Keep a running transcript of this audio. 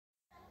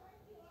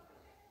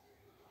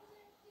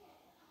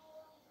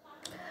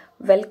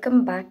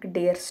Welcome back,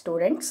 dear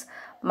students.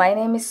 My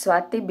name is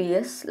Swati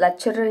BS,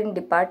 lecturer in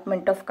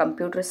Department of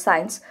Computer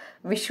Science,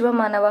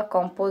 Vishwamanava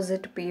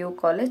Composite PU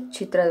College,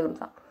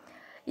 Chitradurga.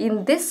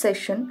 In this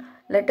session,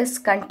 let us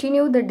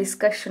continue the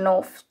discussion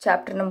of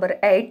chapter number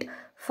 8,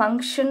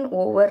 Function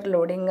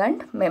Overloading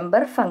and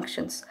Member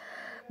Functions.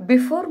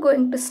 Before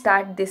going to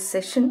start this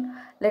session,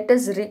 let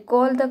us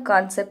recall the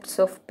concepts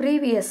of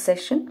previous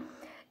session.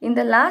 In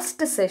the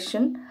last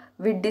session,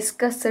 we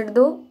discussed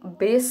the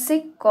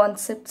basic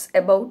concepts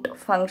about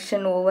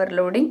function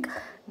overloading.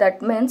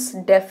 That means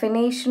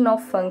definition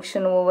of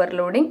function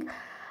overloading,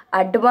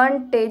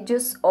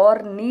 advantages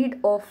or need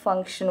of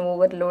function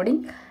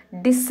overloading,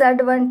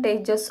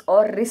 disadvantages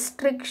or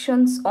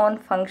restrictions on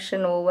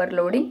function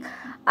overloading,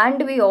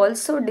 and we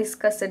also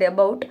discussed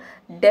about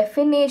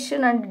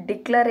definition and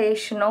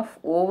declaration of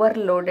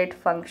overloaded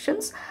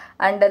functions.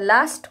 And the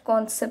last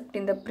concept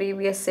in the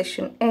previous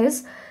session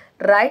is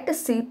write a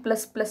C++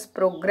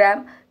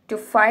 program to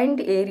find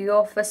area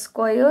of a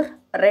square,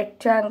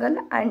 rectangle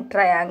and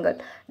triangle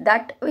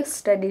that we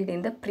studied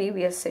in the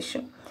previous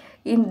session.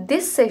 In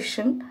this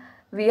session,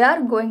 we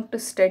are going to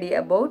study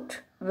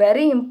about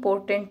very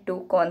important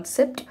two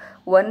concepts.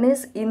 One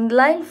is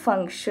inline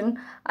function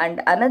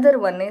and another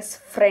one is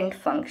friend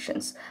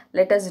functions.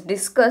 Let us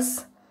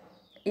discuss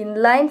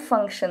inline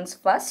functions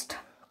first.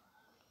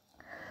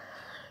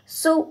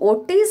 So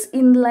what is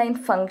inline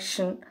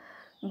function?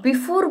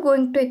 Before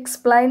going to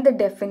explain the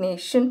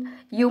definition,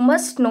 you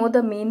must know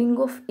the meaning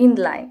of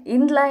inline.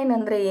 Inline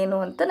andre ಏನು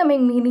ಅಂತ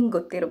ನಮಗೆ meaning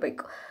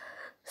ಗೊತ್ತಿರಬೇಕು.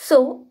 So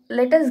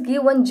let us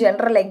give ಒಂದು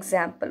general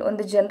example.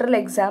 ಒಂದು general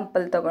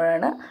example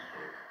ತಗೊಳ್ಳೋಣ.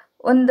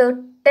 ಒಂದು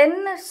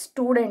 10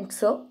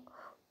 students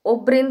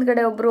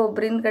ಒಬ್ರಿಂದ್ಗಡೆ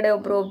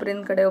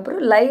ಒಬ್ಬರು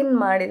line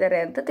ಮಾಡಿದ್ದಾರೆ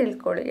ಅಂತ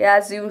ತಿಳ್ಕೊಳ್ಳಿ.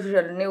 ಆ್ಯಸ್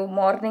ಯೂಶ್ವಲ್ ನೀವು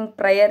ಮಾರ್ನಿಂಗ್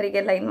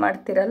ಪ್ರೇಯರಿಗೆ ಲೈನ್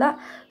ಮಾಡ್ತಿರಲ್ಲ,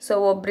 ಸೊ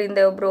ಒಬ್ಬರಿಂದ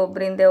ಒಬ್ಬರು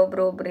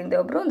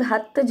ಒಂದು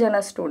 10 ಜನ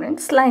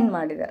ಸ್ಟೂಡೆಂಟ್ಸ್ ಲೈನ್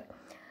ಮಾಡಿದ್ದಾರೆ.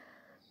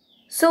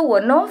 So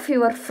one of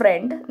your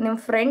friend, ನಿಮ್ಮ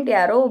ಫ್ರೆಂಡ್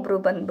ಯಾರೋ ಒಬ್ಬರು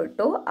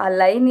ಬಂದ್ಬಿಟ್ಟು ಆ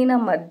ಲೈನಿನ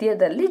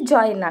ಮಧ್ಯದಲ್ಲಿ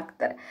ಜಾಯಿನ್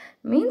ಆಗ್ತಾರೆ.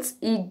 ಮೀನ್ಸ್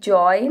ಈ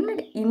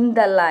joined in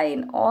the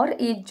line R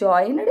ಈ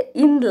joined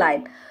in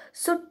line.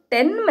 So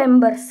 10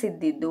 members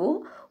ಇದ್ದಿದ್ದು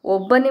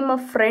ಒಬ್ಬ ನಿಮ್ಮ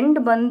ಫ್ರೆಂಡ್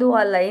ಬಂದು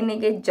ಆ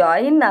ಲೈನಿಗೆ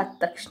ಜಾಯಿನ್ ಆದ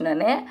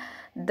ತಕ್ಷಣವೇ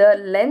the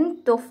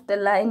length of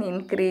the line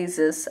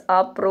increases.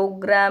 ಆ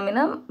ಪ್ರೋಗ್ರಾಮಿನ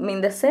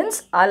ಇನ್ ದ ಸೆನ್ಸ್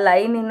ಆ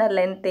ಲೈನಿನ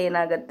ಲೆಂತ್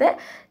ಏನಾಗುತ್ತೆ,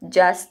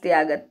 ಜಾಸ್ತಿ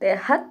ಆಗುತ್ತೆ.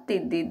 10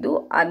 ಇದ್ದಿದ್ದು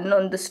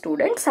 11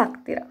 students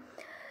ಆಗ್ತೀರ.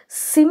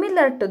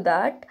 Similar to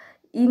that,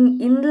 in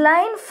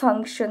inline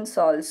functions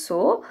also,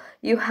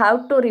 you have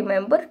to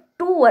remember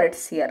 2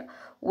 words here.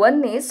 One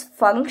is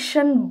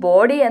function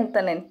body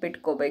anta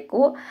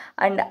ನೆನಪಿಟ್ಕೋಬೇಕು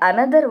and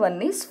another one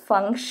is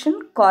function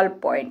call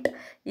point.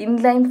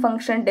 Inline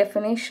function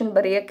definition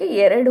ಬರೆಯೋಕ್ಕೆ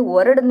 2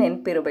 word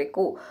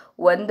ನೆನಪಿರಬೇಕು.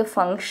 ಒಂದು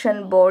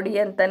function body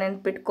ಅಂತ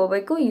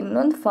ನೆನಪಿಟ್ಕೋಬೇಕು,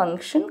 ಇನ್ನೊಂದು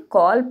function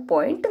call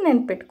point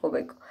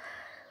ನೆನಪಿಟ್ಕೋಬೇಕು.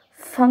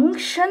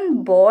 Function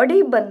body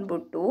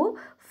ಬಂದ್ಬಿಟ್ಟು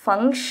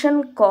function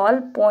call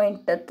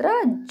point ಹತ್ರ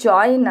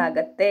join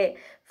ಆಗುತ್ತೆ.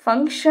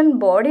 Function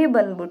body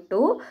ಬಂದ್ಬಿಟ್ಟು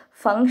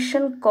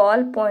function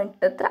call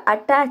point ಹತ್ರ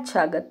attach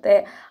ಆಗುತ್ತೆ.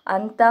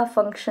 ಅಂಥ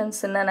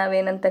ಫಂಕ್ಷನ್ಸನ್ನು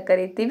ನಾವೇನಂತ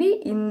ಕರಿತೀವಿ,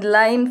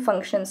 ಇನ್ಲೈನ್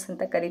ಫಂಕ್ಷನ್ಸ್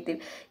ಅಂತ ಕರಿತೀವಿ.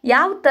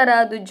 ಯಾವ ಥರ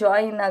ಅದು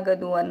ಜಾಯಿನ್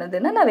ಆಗೋದು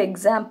ಅನ್ನೋದನ್ನು ನಾವು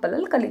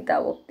ಎಕ್ಸಾಂಪಲಲ್ಲಿ ಕಲಿತಾ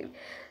ಹೋಗ್ತೀವಿ.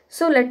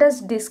 So let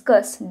us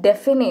discuss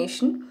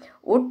definition.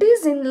 What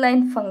is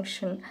inline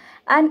function?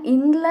 An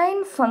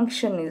inline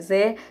function is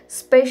a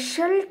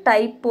special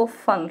type of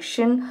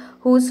function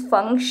whose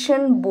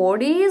function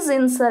body is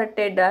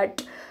inserted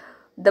at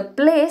the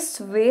place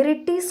where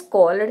it is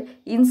called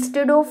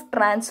instead of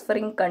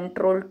transferring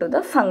control to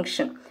the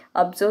function.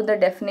 Observe the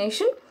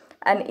definition.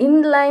 An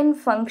inline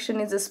function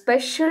is a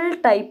special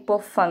type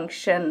of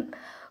function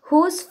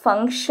whose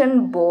function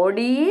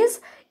body is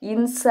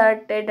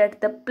inserted at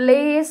the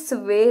place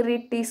where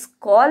it is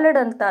called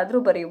ಅಂತಾದರೂ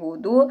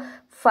ಬರೀಬೋದು,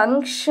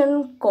 function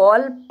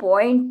call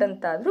point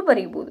ಅಂತಾದರೂ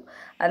ಬರೀಬೋದು.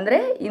 ಅಂದರೆ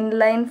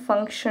inline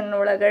function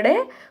ಒಳಗಡೆ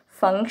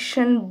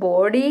function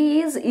body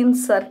is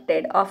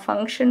inserted. ಆ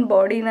function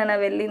ಬಾಡಿನ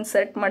ನಾವೆಲ್ಲಿ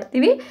insert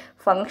ಮಾಡ್ತೀವಿ,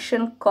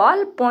 function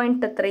call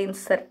point ಹತ್ರ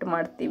insert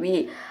ಮಾಡ್ತೀವಿ,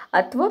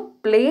 ಅಥವಾ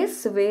place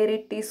where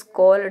it is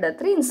called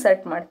ಹತ್ರ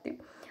ಇನ್ಸರ್ಟ್ ಮಾಡ್ತೀವಿ.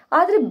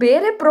 ಆದರೆ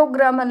ಬೇರೆ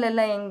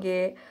ಪ್ರೋಗ್ರಾಮಲ್ಲೆಲ್ಲ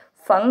ಹೆಂಗೆ,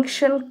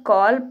 function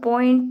call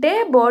ಪಾಯಿಂಟೇ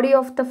body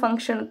of the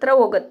function ಹತ್ರ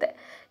ಹೋಗುತ್ತೆ.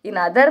 In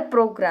other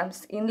programmes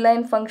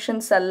inline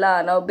functions ಅಲ್ಲ,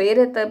 ನಾವು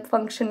ಬೇರೆ ಟೈಪ್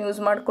ಫಂಕ್ಷನ್ ಯೂಸ್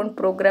ಮಾಡ್ಕೊಂಡು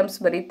ಪ್ರೋಗ್ರಾಮ್ಸ್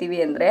ಬರಿತೀವಿ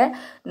ಅಂದರೆ,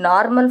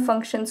 ನಾರ್ಮಲ್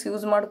ಫಂಕ್ಷನ್ಸ್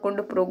ಯೂಸ್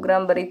ಮಾಡಿಕೊಂಡು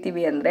ಪ್ರೋಗ್ರಾಮ್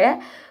ಬರಿತೀವಿ ಅಂದರೆ,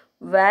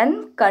 when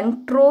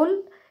control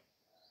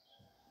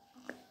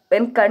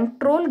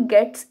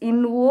gets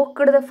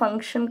invoked the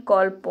function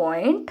call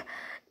point,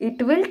 it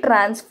will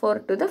transfer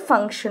to the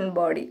function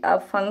body. ಆ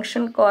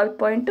function call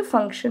point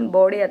function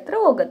body ಹತ್ರ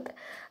ಹೋಗುತ್ತೆ.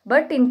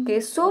 But in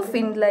case of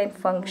inline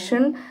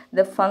function,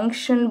 the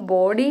function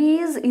body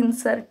is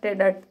inserted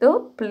at the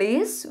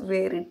place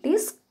where it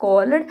is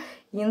called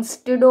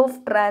instead of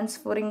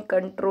transferring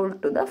control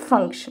to the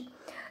function.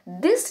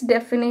 This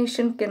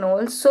definition can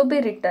also be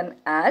written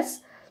as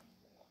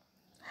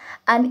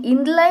An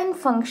inline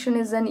function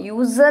is an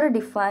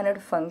user-defined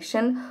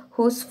function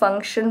whose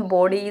function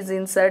body is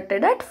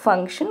inserted at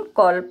function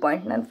call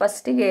point. ನಾನು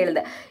ಫಸ್ಟಿಗೆ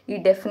ಹೇಳಿದೆ ಈ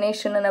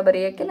ಡೆಫಿನೇಷನನ್ನು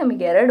ಬರೆಯೋಕ್ಕೆ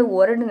ನಮಗೆ ಎರಡು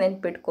word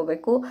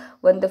ನೆನ್ಪಿಟ್ಕೋಬೇಕು,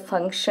 ಒಂದು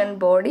function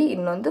body,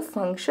 ಇನ್ನೊಂದು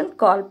function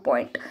call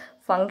point.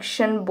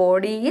 Function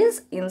body is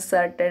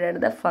inserted at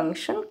the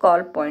function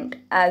call point.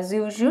 As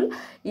usual,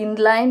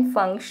 inline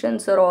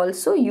functions are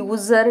also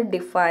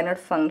user-defined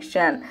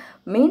function.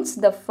 Means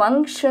the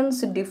functions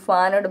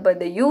defined by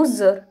the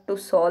user to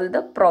solve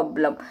the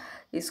problem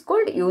is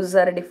called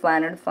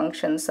user-defined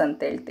functions ಅಂತ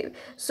ಹೇಳ್ತೀವಿ.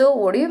 So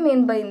what do you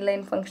mean by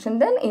inline function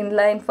then?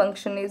 Inline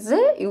function is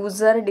a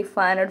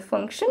user-defined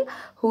function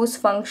whose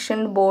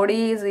function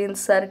body is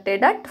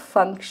inserted at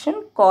function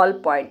call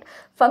point.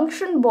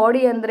 Function body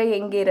ಅಂದರೆ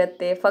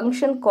ಹೆಂಗಿರುತ್ತೆ,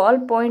 function call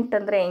point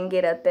ಅಂದರೆ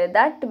ಹೆಂಗಿರುತ್ತೆ,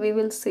 that we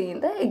will see in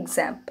the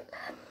example.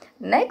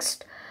 Next,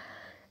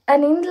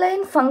 an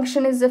inline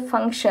function is a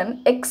function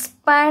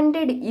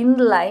expanded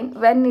inline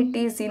when it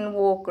is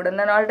invoked.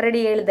 ನಾನು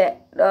already ಹೇಳಿದೆ,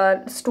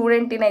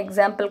 ಸ್ಟೂಡೆಂಟಿನ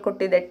example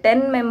ಕೊಟ್ಟಿದ್ದೆ.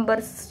 10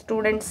 members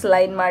students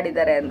line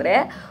ಮಾಡಿದ್ದಾರೆ ಅಂದರೆ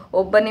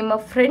ಒಬ್ಬ ನಿಮ್ಮ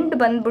ಫ್ರೆಂಡ್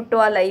ಬಂದ್ಬಿಟ್ಟು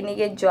ಆ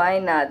ಲೈನಿಗೆ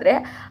ಜಾಯಿನ್ ಆದರೆ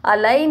ಆ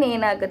ಲೈನ್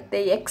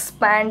ಏನಾಗುತ್ತೆ,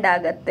 ಎಕ್ಸ್ಪ್ಯಾಂಡ್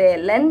ಆಗುತ್ತೆ.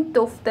 Length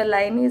of the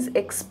line is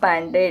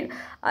expanded.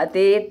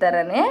 ಅದೇ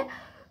ಥರನೇ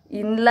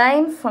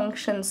ಇನ್ಲೈನ್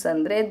ಫಂಕ್ಷನ್ಸ್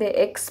ಅಂದರೆ they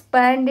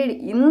expanded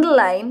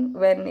inline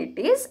when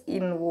it is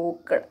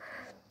invoked.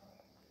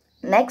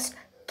 Next,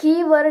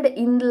 keyword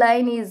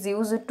inline is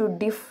used to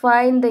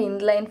define the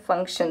inline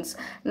functions.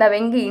 ನಾವು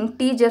ಹೆಂಗೆ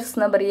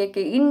ಇಂಟೀಜರ್ಸ್ನ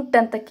ಬರೆಯೋಕ್ಕೆ ಇಂಟ್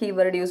ಅಂತ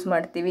ಕೀವರ್ಡ್ ಯೂಸ್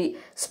ಮಾಡ್ತೀವಿ,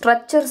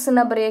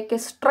 ಸ್ಟ್ರಕ್ಚರ್ಸ್ನ ಬರೆಯೋಕ್ಕೆ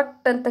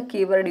ಸ್ಟ್ರಕ್ಟ್ ಅಂತ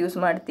ಕೀವರ್ಡ್ ಯೂಸ್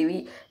ಮಾಡ್ತೀವಿ,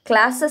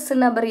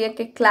 ಕ್ಲಾಸಸ್ನ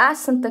ಬರೆಯೋಕ್ಕೆ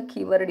class ಅಂತ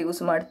ಕೀವರ್ಡ್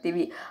ಯೂಸ್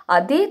ಮಾಡ್ತೀವಿ.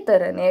 ಅದೇ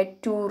ಥರನೇ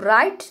to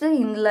right the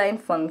inline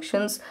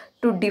functions,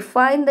 to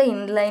define the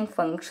inline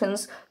functions,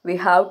 we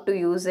have to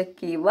use a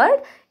keyword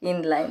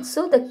inline.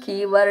 So the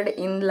keyword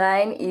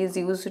inline is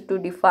used to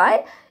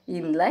define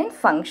inline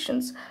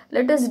functions.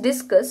 Let us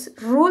discuss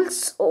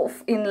rules of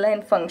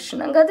inline function.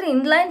 ಹಾಗಾದರೆ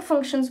inline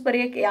functions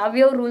ಬರೆಯೋಕ್ಕೆ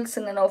ಯಾವ್ಯಾವ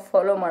ರೂಲ್ಸನ್ನು ನಾವು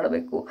follow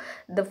ಮಾಡಬೇಕು?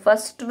 The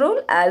first rule,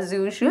 as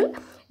usual,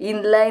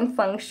 inline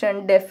function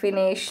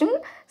definition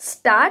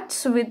starts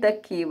with the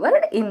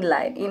keyword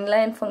inline.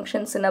 Inline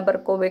ಫಂಕ್ಷನ್ಸನ್ನ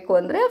ಬರ್ಕೋಬೇಕು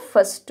ಅಂದರೆ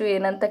first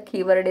ಏನಂತ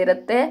keyword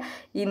ಇರುತ್ತೆ,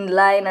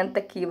 inline ಅಂತ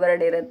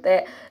keyword ಇರುತ್ತೆ.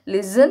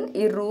 Listen,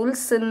 ಈ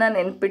ರೂಲ್ಸನ್ನು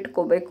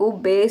ನೆನ್ಪಿಟ್ಕೋಬೇಕು.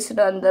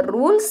 Based on the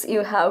rules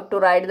you have to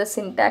right the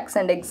syntax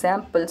and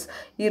examples.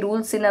 ಈ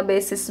ರೂಲ್ಸಿನ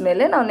basis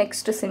ಮೇಲೆ ನಾವು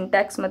next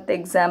syntax ಮತ್ತು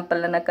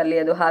ಎಕ್ಸಾಂಪಲನ್ನು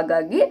ಕಲಿಯೋದು.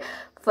 ಹಾಗಾಗಿ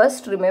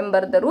first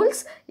remember the rules.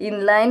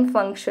 Inline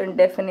function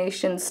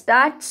definition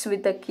starts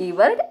with the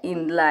keyword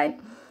inline.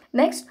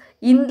 Next,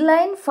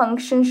 inline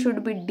function should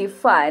be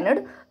defined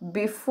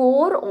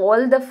before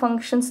all the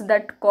functions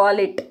that call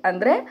it.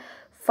 ಅಂದರೆ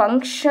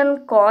function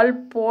call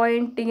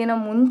ಪಾಯಿಂಟಿಗಿನ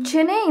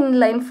ಮುಂಚೆನೇ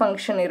inline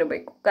function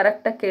ಇರಬೇಕು.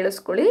 ಕರೆಕ್ಟಾಗಿ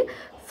ಕೇಳಿಸ್ಕೊಳ್ಳಿ,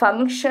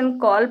 function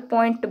call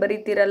point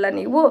ಬರೀತಿರಲ್ಲ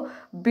ನೀವು,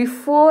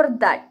 before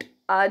that,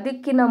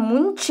 ಅದಕ್ಕಿಂತ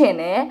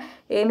ಮುಂಚೆನೇ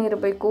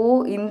ಏನಿರಬೇಕು,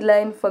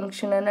 inline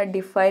ಫಂಕ್ಷನನ್ನು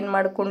define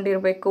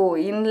ಮಾಡ್ಕೊಂಡಿರಬೇಕು.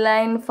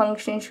 Inline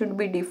function should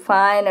be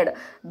defined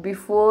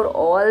before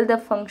all the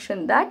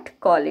function that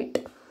call it.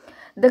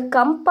 The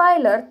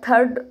compiler,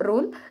 third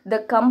rule, the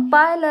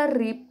compiler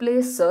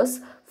replaces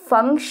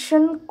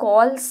function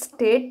call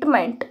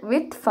statement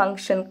with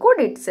function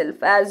code itself.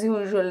 As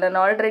usual, ನಾನು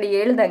already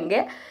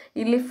ಹೇಳ್ದಂಗೆ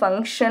ಇಲ್ಲಿ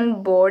function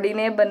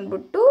ಬಾಡಿನೇ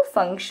ಬಂದ್ಬಿಟ್ಟು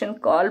function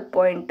call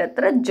point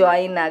ಹತ್ರ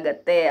join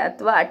ಆಗುತ್ತೆ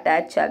ಅಥವಾ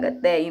attach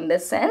ಆಗುತ್ತೆ. In the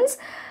sense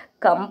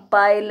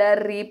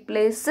compiler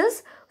replaces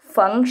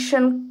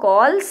function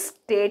call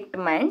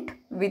statement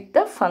with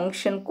the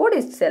function code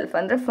it self.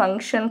 ಅಂದರೆ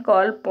function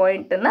call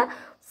ಪಾಯಿಂಟನ್ನು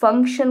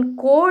function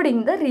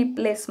ಕೋಡಿಂದ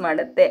ರೀಪ್ಲೇಸ್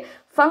ಮಾಡುತ್ತೆ.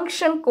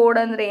 ಫಂಕ್ಷನ್ ಕೋಡ್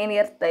ಅಂದರೆ ಏನು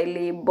ಅರ್ಥ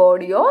ಇಲ್ಲಿ?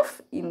 Body of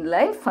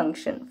inline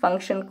function.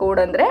 Function code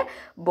ಅಂದರೆ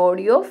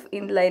body of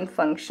inline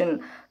function.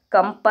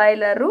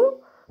 ಕಂಪೈಲರು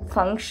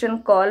function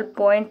call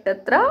point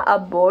ಹತ್ರ ಆ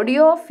ಬಾಡಿ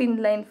ಆಫ್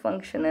ಇನ್ಲೈನ್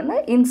ಫಂಕ್ಷನನ್ನು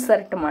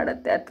ಇನ್ಸರ್ಟ್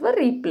ಮಾಡುತ್ತೆ ಅಥವಾ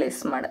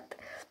ರೀಪ್ಲೇಸ್ ಮಾಡುತ್ತೆ.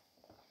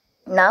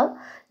 ನಾವು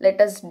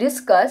let us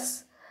discuss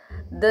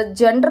the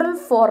general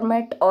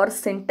format R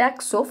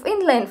syntax of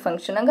inline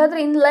function. ಹಾಗಾದರೆ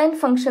ಇನ್ಲೈನ್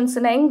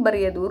ಫಂಕ್ಷನ್ಸನ್ನ ಹೆಂಗೆ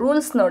ಬರೆಯೋದು?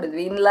 ರೂಲ್ಸ್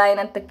ನೋಡಿದ್ವಿ. ಇನ್ಲೈನ್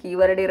ಅಂತ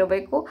ಕೀವರ್ಡ್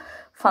ಇರಬೇಕು,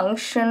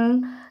 ಫಂಕ್ಷನ್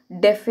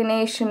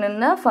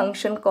ಡೆಫಿನೇಷನನ್ನು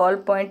ಫಂಕ್ಷನ್ ಕಾಲ್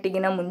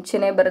ಪಾಯಿಂಟಿಗಿನ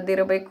ಮುಂಚೆನೇ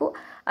ಬರೆದಿರಬೇಕು,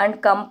 and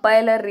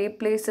compiler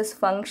replaces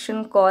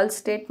function call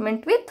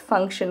statement with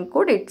function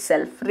code it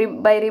self.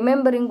 By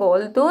remembering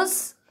all those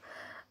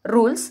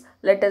rules,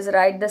 let us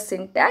right the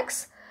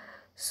syntax.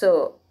 So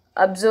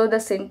observe the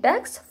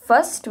syntax.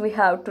 First we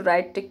have to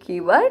write the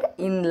keyword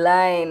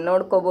inline.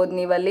 ನೋಡ್ಕೋಬೋದು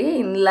ನೀವಲ್ಲಿ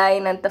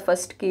inline ಅಂತ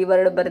first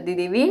keyword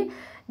ಬರೆದಿದ್ದೀವಿ.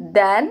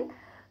 Then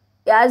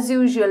as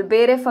usual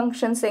ಬೇರೆ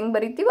functions ಹೆಂಗೆ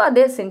ಬರಿತೀವೋ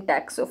ಅದೇ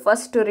syntax.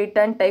 First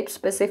return type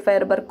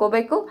specifier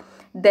ಬರ್ಕೋಬೇಕು,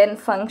 then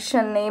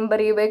function name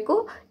ಬರೀಬೇಕು.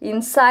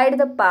 Inside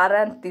the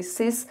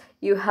parenthesis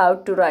you have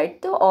to right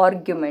the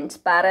arguments.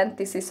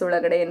 Parenthesis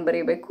ಒಳಗಡೆ ಏನು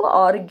ಬರೀಬೇಕು?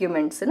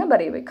 ಆರ್ಗ್ಯುಮೆಂಟ್ಸನ್ನು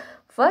ಬರೀಬೇಕು.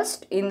 First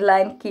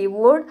inline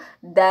keyword,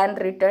 then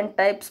return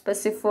type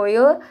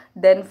specifier,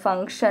 then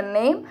function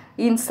name.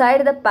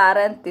 Inside the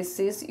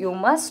parenthesis you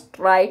must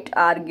write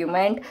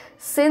argument.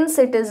 Since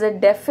it is a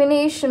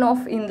definition of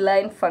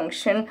inline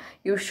function,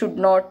 you should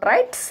not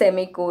write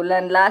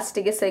semicolon. Last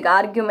ಗೆ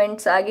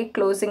arguments ಆಗಿ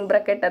closing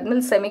bracket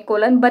ಆದ್ಮೇಲೆ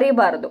semicolon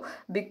ಬರೀಬಾರದು,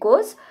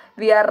 because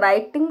we are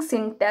writing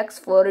syntax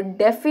for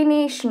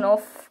definition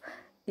of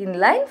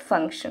inline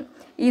function.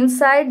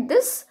 Inside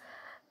this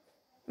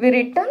we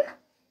return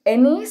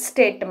any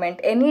statement,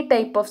 any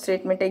type of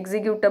statement,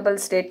 executable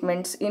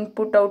statements,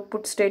 input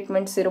output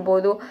statements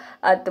ಇರ್ಬೋದು,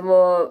 ಅಥವಾ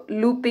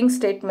looping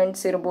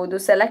statements ಇರ್ಬೋದು,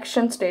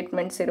 selection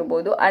statements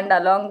ಇರ್ಬೋದು, and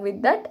along with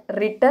that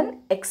return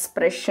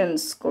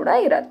expressions ಕೂಡ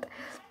ಇರುತ್ತೆ.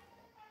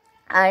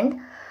 And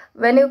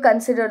when you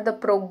consider the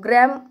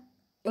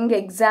programming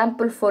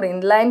example for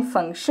inline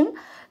function,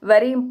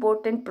 very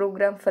important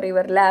program for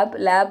your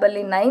lab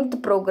ಅಲ್ಲಿ 9th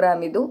program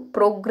ಇದು,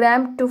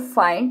 program to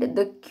find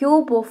the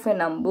cube of a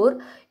number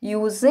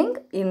using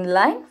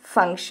inline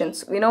functions.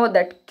 We know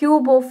that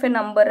cube of a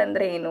number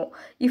ಅಂದ್ರೆ ಏನು.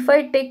 If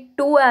I take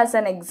 2 as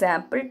an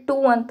example, 2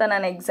 ಅಂತ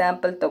ನಾನು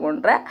example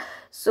ತಗೊಂಡ್ರೆ,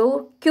 so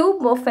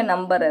cube of a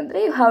number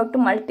ಅಂದ್ರೆ you have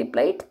to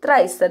multiply it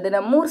thrice.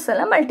 ಅದನ್ನ 3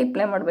 ಸಲ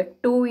multiply ಮಾಡಬೇಕು.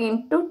 2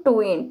 into 2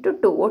 into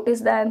 2. What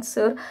is the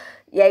answer?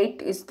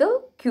 8 is the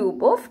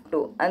cube of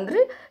 2.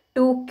 ಅಂದರೆ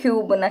 2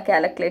 ಕ್ಯೂಬನ್ನ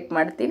ಕ್ಯಾಲ್ಕುಲೇಟ್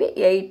ಮಾಡ್ತೀವಿ,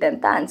 8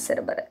 ಅಂತ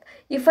ಆನ್ಸರ್ ಬರುತ್ತೆ.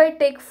 If I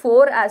take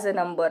 4 as A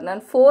number,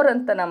 ನಾನು 4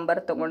 ಅಂತ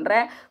ನಂಬರ್ ತೊಗೊಂಡ್ರೆ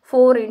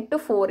 4 into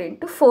 4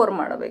 into 4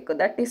 ಮಾಡಬೇಕು.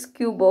 That is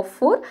cube of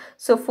 4.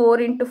 So 4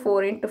 into 4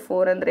 into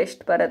 4 ಅಂದರೆ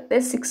ಎಷ್ಟು ಬರುತ್ತೆ?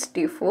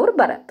 64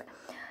 ಬರುತ್ತೆ.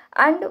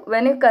 And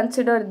when you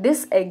consider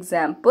this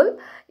example,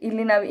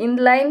 ಇಲ್ಲಿ ನಾವು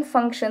ಇನ್ಲೈನ್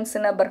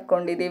ಫಂಕ್ಷನ್ಸನ್ನ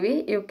ಬರ್ಕೊಂಡಿದ್ದೀವಿ.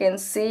 ಯು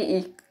ಕ್ಯಾನ್ ಸಿ,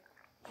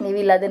 ನೀವು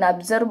ಇಲ್ಲಿ ಅದನ್ನು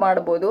ಅಬ್ಸರ್ವ್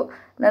ಮಾಡ್ಬೋದು.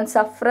 ನಾನು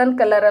ಸಫ್ರನ್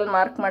ಕಲರಲ್ಲಿ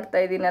ಮಾರ್ಕ್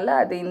ಮಾಡ್ತಾ ಇದ್ದೀನಲ್ಲ,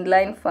 ಅದು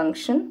ಇನ್ಲೈನ್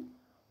ಫಂಕ್ಷನ್.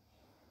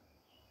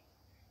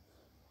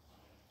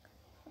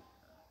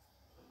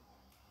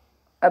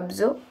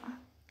 ಅಬ್ಸರ್ವ್,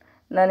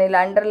 ನಾನಿಲ್ಲಿ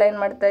ಅಂಡರ್ಲೈನ್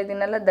ಮಾಡ್ತಾ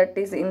ಇದ್ದೀನಲ್ಲ, that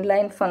is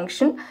inline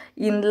function.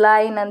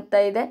 Inline ಅಂತ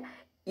ಇದೆ,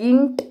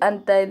 ಇಂಟ್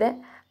ಅಂತ ಇದೆ,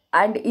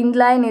 and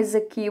inline is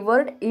a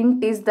keyword,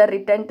 int is the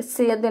return.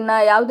 C ಅದನ್ನು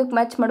ಯಾವುದಕ್ಕೆ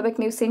ಮ್ಯಾಚ್ ಮಾಡ್ಬೇಕು?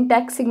 ನೀವು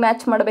ಸಿಂಟ್ಯಾಕ್ಸಿಗೆ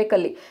match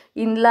ಮಾಡಬೇಕಲ್ಲಿ.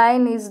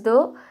 Inline is the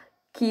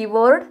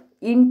keyword,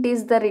 int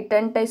is the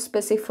return type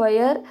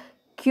specifier,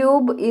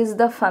 cube is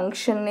the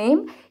function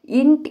name,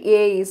 int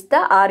a is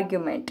the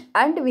argument,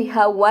 and we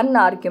have one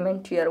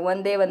argument here.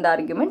 ಒಂದೇ ಒಂದು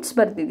arguments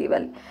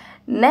ಬರ್ದಿದ್ದೀವಲ್ಲಿ.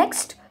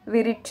 Next we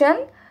return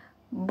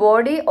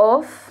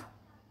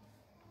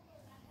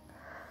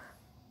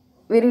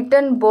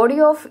body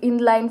of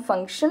inline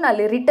function.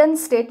 ಅಲ್ಲಿ return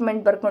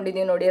statement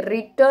ಬರ್ಕೊಂಡಿದ್ದೀವಿ ನೋಡಿ,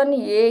 return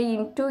a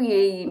into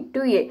a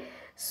into a.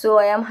 So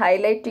I am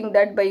highlighting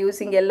that by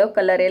using yellow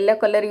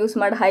colour use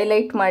ಮಾಡಿ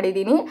highlight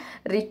ಮಾಡಿದ್ದೀನಿ.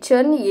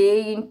 Return a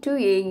into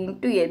a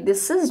into a.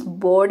 This is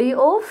body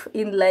of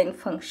inline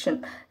function.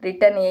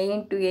 Return a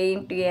into a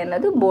into a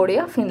ಅನ್ನೋದು body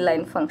of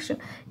inline function.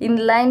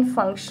 Inline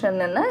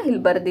ಫಂಕ್ಷನನ್ನು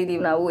ಇಲ್ಲಿ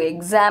ಬರೆದಿದ್ದೀವಿ ನಾವು.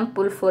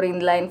 Example for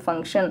inline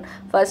function.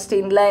 First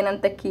inline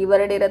ಅಂತ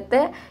keyword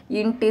ಇರುತ್ತೆ,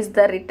 int is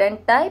the return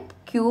type,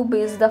 cube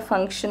is the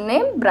function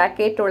name,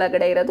 bracket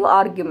ಒಳಗಡೆ ಇರೋದು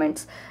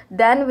arguments.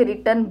 Then we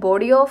return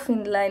body of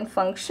inline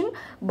function.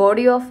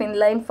 Body of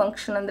inline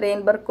function ಅಂದರೆ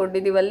ಏನು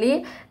ಬರ್ಕೊಂಡಿದ್ದೀವಲ್ಲಿ?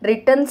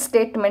 Return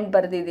statement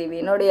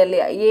ಬರೆದಿದ್ದೀವಿ ನೋಡಿ. ಅಲ್ಲಿ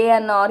A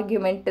ಅನ್ನೋ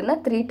ಆರ್ಗ್ಯುಮೆಂಟನ್ನು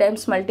 3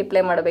 times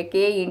multiply ಮಾಡಬೇಕು,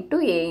 a into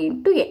a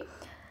into a.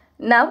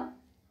 Now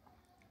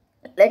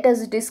let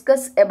us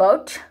discuss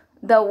about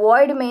the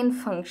void main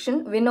function.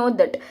 We know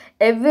that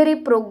every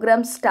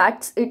program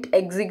starts its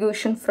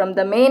execution from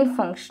the main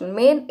function.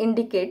 Main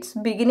indicates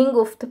beginning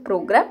of the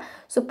program.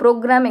 So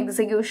program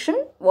execution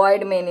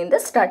void main in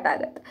the start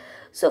ಆಗುತ್ತೆ.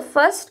 So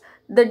first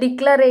the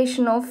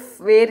declaration of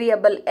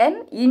variable n,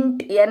 int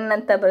n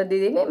ಅಂತ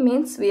ಬರೆದಿದ್ದೀವಿ.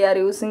 means we are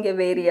using a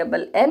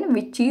variable n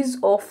which is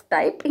of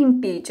type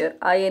integer.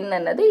 ಆ n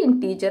ಅನ್ನೋದು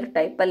integer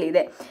type ಅಲ್ಲಿ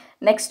ಇದೆ.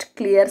 next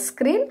clear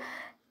screen.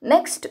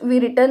 Next we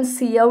return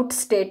cout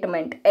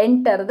statement.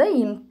 Enter the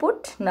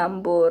input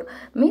number.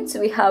 Means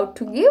we have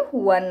to give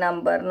one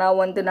number. ನಾವು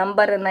ಒಂದು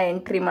ನಂಬರನ್ನು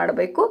entry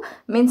ಮಾಡಬೇಕು.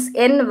 means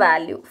n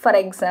value. For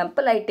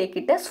example I take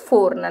it as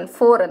 4. ನಾನು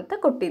 4 ಅಂತ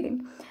ಕೊಟ್ಟಿದ್ದೀನಿ.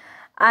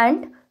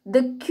 and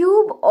the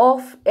cube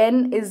of n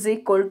is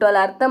equal to,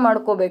 ಅಲ್ಲಿ ಅರ್ಥ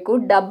ಮಾಡ್ಕೋಬೇಕು,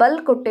 ಡಬಲ್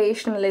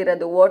ಕೊಟೇಷನ್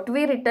ಇರೋದು. What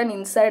we return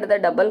inside the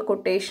double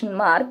quotation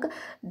mark,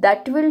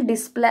 that will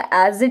display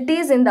as it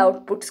is in the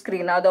output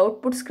screen. ಅದು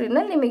output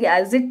ಸ್ಕ್ರೀನಲ್ಲಿ ನಿಮಗೆ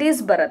as it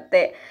is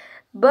ಬರುತ್ತೆ.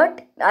 But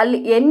ಅಲ್ಲಿ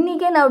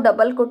ಎನ್ನಿಗೆ ನಾವು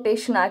double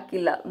quotation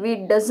ಹಾಕಿಲ್ಲ. V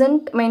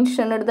doesn't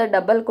mentioned the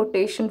double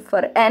quotation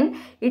for N.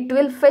 It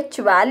will fetch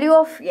value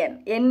of N.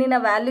 ಎನ್ನಿನ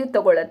value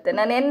ತಗೊಳುತ್ತೆ.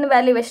 ನಾನು N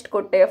value ಎಷ್ಟು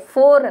ಕೊಟ್ಟೆ?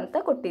 4 ಅಂತ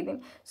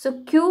ಕೊಟ್ಟಿದ್ದೀನಿ. So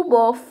cube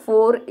of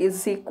 4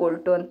 is equal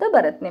to ಅಂತ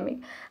ಬರುತ್ತೆ ನಿಮಗೆ.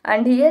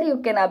 And here you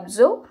can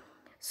observe.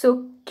 So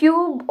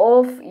cube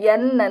of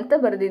N ಅಂತ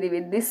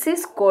ಬರೆದಿದ್ದೀವಿ. This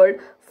is called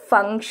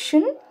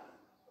function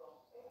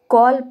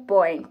call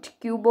point.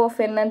 Cube of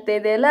N ಅಂತ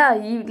ಇದೆಯಲ್ಲ,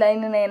 ಈ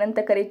ಲೈನನ್ನು ಏನಂತ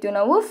ಕರಿತೀವಿ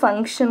ನಾವು?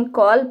 ಫಂಕ್ಷನ್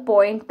ಕಾಲ್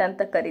ಪಾಯಿಂಟ್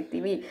ಅಂತ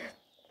ಕರಿತೀವಿ.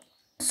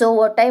 So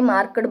what I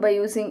marked by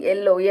using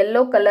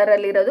yellow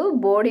ಕಲರಲ್ಲಿರೋದು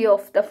body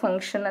of the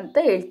function ಅಂತ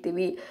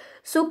ಹೇಳ್ತೀವಿ.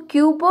 ಸೊ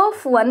ಕ್ಯೂಬ್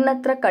ಆಫ್ 1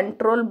 ಹತ್ರ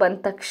ಕಂಟ್ರೋಲ್ ಬಂದ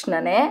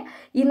ತಕ್ಷಣವೇ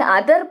ಇನ್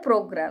ಅದರ್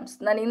ಪ್ರೋಗ್ರಾಮ್ಸ್,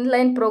 ನಾನು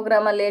ಇನ್ಲೈನ್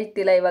ಪ್ರೋಗ್ರಾಮಲ್ಲಿ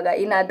ಹೇಳ್ತಿಲ್ಲ ಇವಾಗ,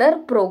 in other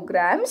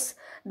programmes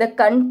the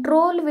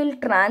control will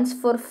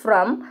transfer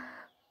from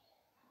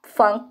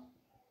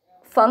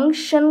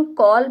function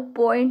call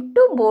point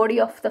to body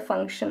of the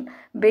function.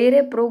 ಬೇರೆ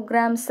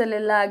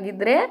ಪ್ರೋಗ್ರಾಮ್ಸಲ್ಲೆಲ್ಲ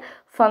ಆಗಿದ್ದರೆ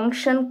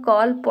ಫಂಕ್ಷನ್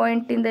ಕಾಲ್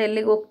ಪಾಯಿಂಟಿಂದ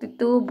ಎಲ್ಲಿಗೆ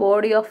ಹೋಗ್ತಿತ್ತು,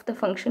 ಬಾಡಿ ಆಫ್ ದ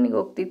ಫಂಕ್ಷನಿಗೆ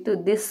ಹೋಗ್ತಿತ್ತು.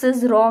 This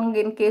is wrong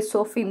in case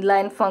of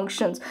inline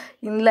functions.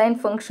 Inline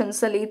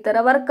ಫಂಕ್ಷನ್ಸಲ್ಲಿ ಈ ಥರ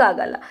ವರ್ಕ್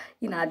ಆಗಲ್ಲ.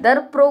 In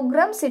other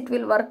programmes it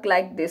will work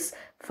like this.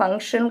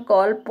 Function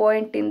call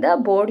ಪಾಯಿಂಟಿಂದ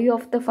body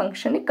of the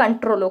ಫಂಕ್ಷನಿಗೆ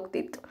ಕಂಟ್ರೋಲ್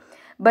ಹೋಗ್ತಿತ್ತು.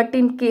 But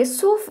in case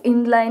of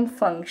inline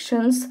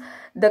functions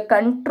the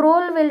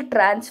control will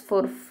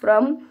transfer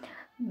from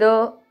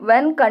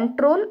when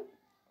control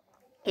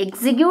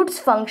executes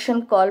function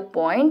call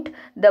point,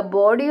 the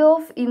body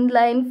of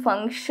inline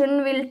function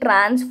will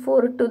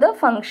transfer to the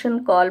function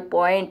call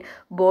point.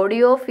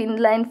 Body of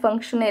inline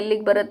function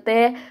ಎಲ್ಲಿಗೆ ಬರುತ್ತೆ,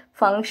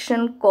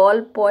 function call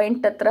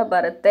point ಹತ್ರ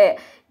ಬರುತ್ತೆ.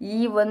 ಈ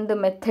ಒಂದು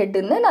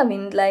ಮೆಥಡನ್ನು ನಾವು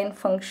inline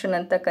function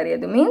ಅಂತ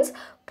ಕರೆಯೋದು. Means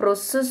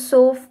process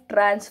of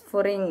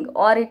transferring,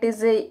 or it is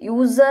a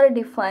user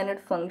defined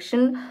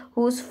function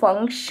whose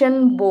function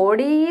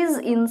body is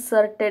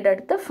inserted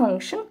at the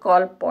function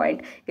call point.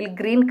 ಇಲ್ಲಿ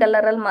ಗ್ರೀನ್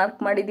ಕಲರಲ್ಲಿ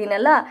mark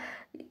ಮಾಡಿದ್ದೀನಲ್ಲ,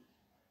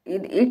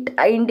 it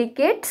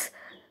indicates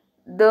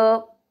the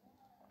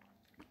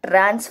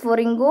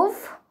transferring of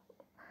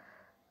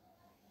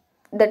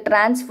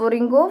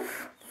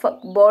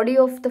body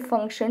of the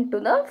function to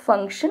the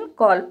function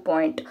call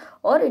point,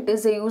 or it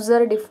is a user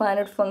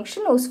defined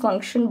function whose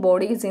function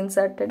body is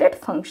inserted at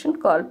function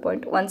call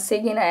point. Once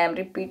again I am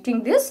repeating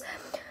this.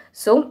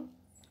 So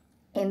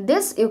in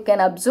this you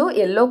can observe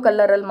yellow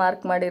color ಅಲ್ಲಿ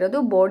mark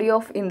ಮಾಡಿರೋದು body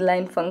of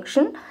inline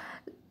function,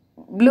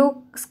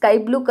 sky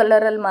blue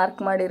color ಅಲ್ಲಿ mark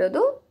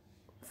ಮಾಡಿರೋದು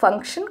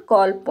function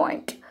call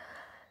point.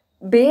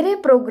 ಬೇರೆ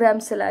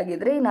programmes ಅಲ್ಲಿ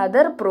ಆಗಿದ್ರೆ in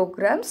other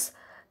programmes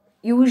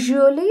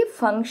usually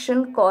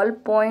function call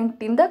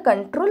ಪಾಯಿಂಟಿಂದ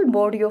control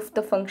body of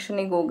the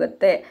ಫಂಕ್ಷನಿಗೆ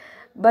ಹೋಗುತ್ತೆ.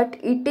 But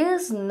it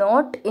is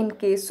not in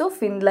case of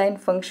inline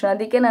function.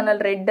 ಅದಕ್ಕೆ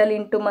ನಾನಲ್ಲಿ ರೆಡ್ಡಲ್ಲಿ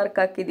into mark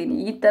ಹಾಕಿದ್ದೀನಿ.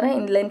 ಈ ಥರ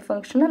ಇನ್ಲೈನ್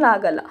ಫಂಕ್ಷನಲ್ಲಿ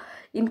ಆಗಲ್ಲ.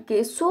 In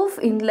case of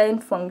inline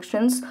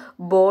functions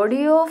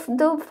body of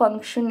the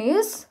function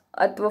is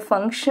ಅಥವಾ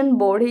function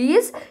body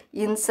is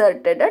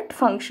inserted at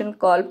function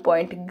call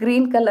point.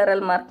 Green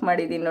ಕಲರಲ್ಲಿ mark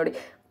ಮಾಡಿದ್ದೀನಿ ನೋಡಿ.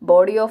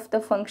 ಬಾಡಿ ಆಫ್ ದ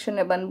ಫಂಕ್ಷನ್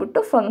ಬಂದ್ಬಿಟ್ಟು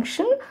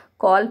ಫಂಕ್ಷನ್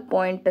ಕಾಲ್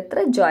ಪಾಯಿಂಟ್ ಹತ್ರ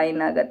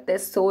ಜಾಯಿನ್ ಆಗುತ್ತೆ.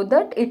 So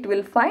that it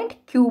will find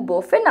cube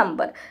of A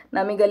number.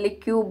 ನಮಗಲ್ಲಿ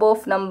cube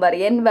of number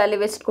N value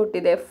ಎಷ್ಟು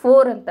ಕೊಟ್ಟಿದೆ,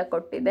 4 ಅಂತ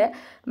ಕೊಟ್ಟಿದೆ.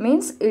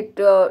 Means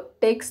it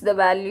takes the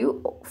value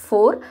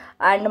 4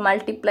 and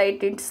multiply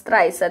it it's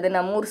thrice.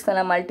 ಅದನ್ನು 3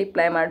 ಸಲ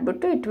multiply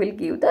ಮಾಡಿಬಿಟ್ಟು it will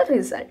give the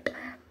result.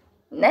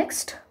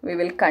 Next we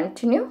will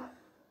continue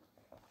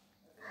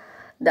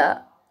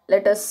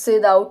let us see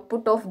the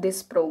output of this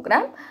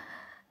program.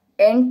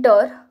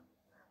 Enter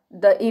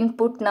the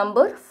input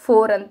number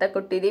 4 ಅಂತ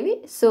ಕೊಟ್ಟಿದ್ದೀವಿ.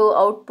 So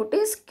output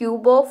is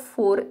cube of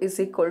 4 is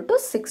equal to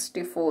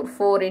 64.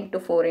 4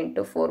 into 4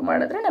 into 4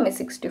 ಮಾಡಿದ್ರೆ ನಮಗೆ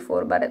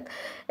 64 ಬರುತ್ತೆ.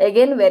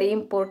 Again very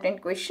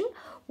important question.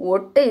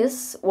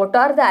 what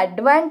are the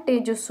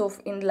advantages of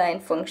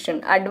inline function?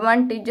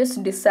 Advantages,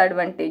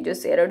 disadvantages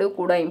ಎರಡೂ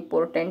ಕೂಡ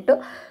important.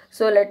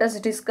 So let us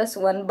discuss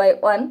one by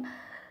one.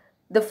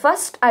 The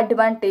first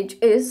advantage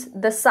is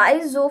the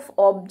size of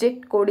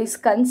object code is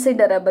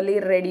considerably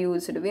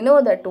reduced. We know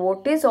that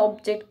what is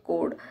object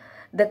code?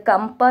 The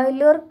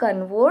compiler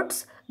converts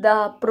the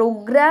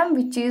program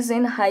which is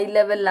in high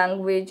level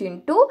language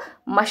into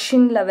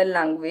machine level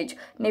language.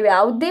 ನೀವು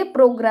ಯಾವುದೇ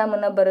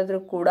ಪ್ರೋಗ್ರಾಮನ್ನು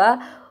ಬರೆದ್ರೂ ಕೂಡ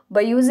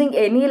by using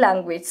any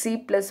language, C++,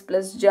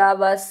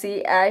 Java, C,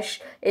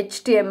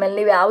 HTML,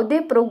 ನೀವು ಯಾವುದೇ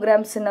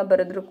ಪ್ರೋಗ್ರಾಮ್ಸನ್ನು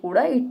ಬರೆದ್ರೂ ಕೂಡ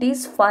it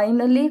is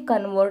finally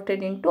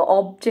converted into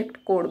object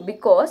code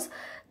because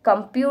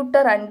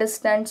computer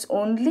understands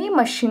only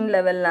machine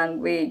level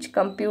language.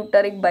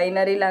 ಕಂಪ್ಯೂಟರಿಗೆ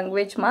binary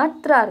language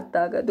ಮಾತ್ರ ಅರ್ಥ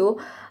ಆಗೋದು.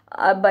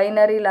 ಆ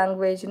ಬೈನರಿ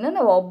ಲ್ಯಾಂಗ್ವೇಜ್ನ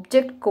ನಾವು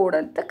ಆಬ್ಜೆಕ್ಟ್ ಕೋಡ್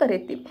ಅಂತ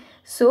ಕರಿತೀವಿ.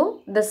 So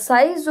the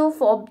size of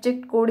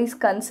object code is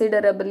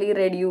ಕನ್ಸಿಡರಬಲಿ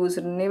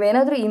reduced.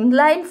 ನೀವೇನಾದರೂ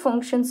ಇನ್ಲೈನ್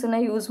ಫಂಕ್ಷನ್ಸನ್ನು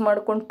ಯೂಸ್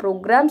ಮಾಡ್ಕೊಂಡು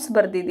ಪ್ರೋಗ್ರಾಮ್ಸ್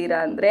ಬರೆದಿದ್ದೀರಾ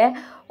ಅಂದರೆ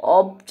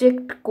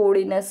ಆಬ್ಜೆಕ್ಟ್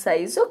ಕೋಡಿನ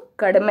ಸೈಜು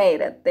ಕಡಿಮೆ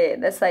ಇರುತ್ತೆ.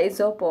 The size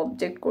of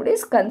object code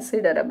is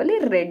ಕನ್ಸಿಡರಬಲಿ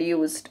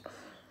reduced.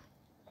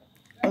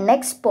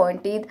 Next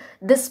point is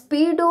the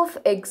speed of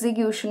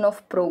execution of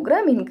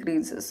program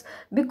increases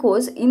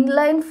because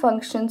inline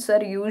functions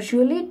are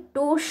usually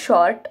too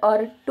short or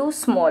too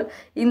small.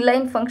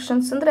 Inline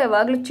functions ಅಂದರೆ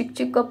ಯಾವಾಗಲೂ ಚಿಕ್ಕ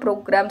ಚಿಕ್ಕ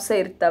programmes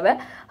ಇರ್ತವೆ.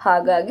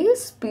 ಹಾಗಾಗಿ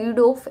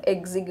speed of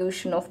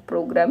execution of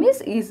program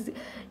is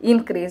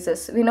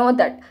increases. We know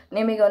that.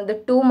 ನಿಮಗೆ ಒಂದು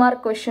 2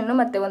 mark question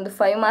ಮತ್ತು ಒಂದು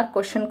 5 ಮಾರ್ಕ್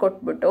ಕ್ವೆಶನ್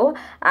ಕೊಟ್ಬಿಟ್ಟು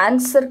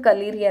ಆನ್ಸರ್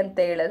ಕಲೀರಿ ಅಂತ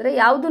ಹೇಳಿದ್ರೆ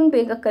ಯಾವುದನ್ನು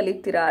ಬೇಗ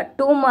ಕಲಿತೀರಾ?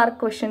 2 ಮಾರ್ಕ್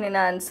ಕ್ವೆಶನಿನ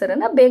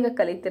ಆನ್ಸರನ್ನು ಬೇಗ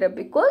ಕಲಿತೀರಾ.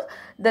 Because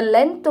the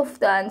length of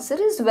the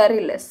answer is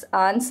very less.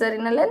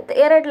 ಆನ್ಸರಿನ length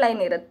 2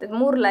 line ಇರುತ್ತೆ,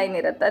 3 ಲೈನ್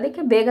ಇರುತ್ತೆ,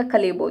 ಅದಕ್ಕೆ ಬೇಗ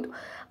ಕಲಿಬೋದು.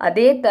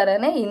 ಅದೇ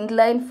ಥರನೇ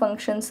ಇನ್ಲೈನ್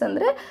ಫಂಕ್ಷನ್ಸ್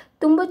ಅಂದರೆ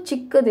ತುಂಬ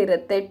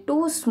ಚಿಕ್ಕದಿರುತ್ತೆ, ಟೂ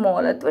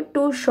ಸ್ಮಾಲ್ ಅಥವಾ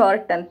ಟೂ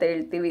ಶಾರ್ಟ್ ಅಂತ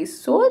ಹೇಳ್ತೀವಿ.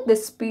 So the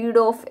speed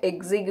of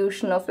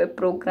execution of A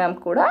program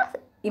ಕೂಡ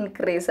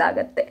ಇನ್ಕ್ರೀಸ್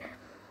ಆಗುತ್ತೆ.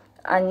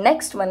 And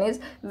next one is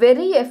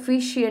very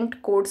efficient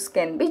codes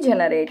can be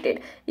generated.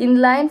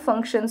 Inline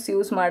functions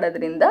use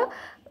ಮಾಡೋದ್ರಿಂದ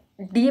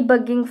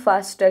ಡಿಬಗ್ಗಿಂಗ್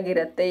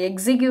ಫಾಸ್ಟಾಗಿರುತ್ತೆ,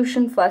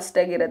 ಎಕ್ಸಿಕ್ಯೂಷನ್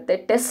ಫಾಸ್ಟಾಗಿರುತ್ತೆ,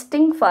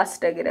 ಟೆಸ್ಟಿಂಗ್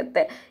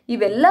ಫಾಸ್ಟಾಗಿರುತ್ತೆ.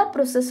 ಇವೆಲ್ಲ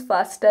process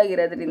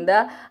ಫಾಸ್ಟಾಗಿರೋದ್ರಿಂದ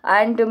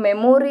and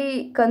memory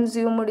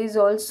consumed is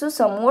also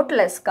somewhat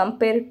less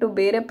compare to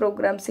ಬೇರೆ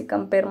ಪ್ರೋಗ್ರಾಮ್ಸಿಗೆ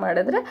compare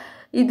ಮಾಡಿದ್ರೆ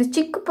ಇದು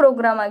ಚಿಕ್ಕ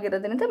program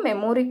ಆಗಿರೋದ್ರಿಂದ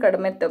memory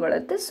ಕಡಿಮೆ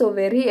ತಗೊಳುತ್ತೆ. ಸೊ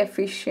ವೆರಿ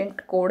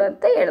ಎಫಿಷಿಯೆಂಟ್ ಕೋಡ್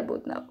ಅಂತ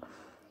ಹೇಳ್ಬೋದು ನಾವು.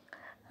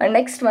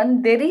 Next one,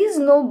 there is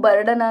no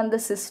burden on the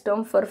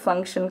system for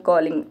function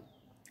calling.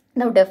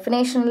 ನಾವು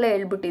ಡೆಫಿನೇಷನಲ್ಲೇ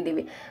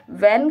ಹೇಳ್ಬಿಟ್ಟಿದ್ದೀವಿ,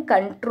 when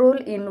control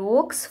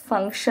ಇನ್ವೋಕ್ಸ್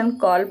function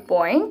call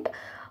point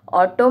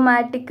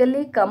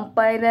automatically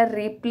compiler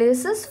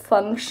replaces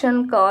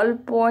function call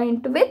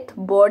point with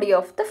body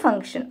of the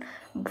function.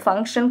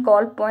 Function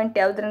call point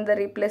ಯಾವುದರಿಂದ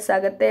replace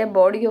ಆಗುತ್ತೆ,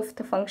 body of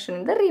the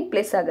ಫಂಕ್ಷನಿಂದ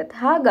replace ಆಗುತ್ತೆ.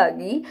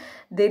 ಹಾಗಾಗಿ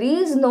there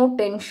is no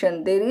tension,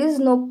 there is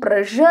no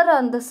pressure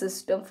on the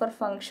system for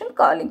function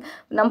calling.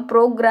 ನಮ್ಮ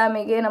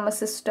ಪ್ರೋಗ್ರಾಮಿಗೆ, ನಮ್ಮ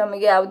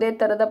ಸಿಸ್ಟಮಿಗೆ ಯಾವುದೇ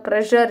ಥರದ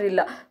pressure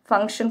ಇಲ್ಲ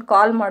function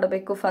call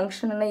ಮಾಡಬೇಕು,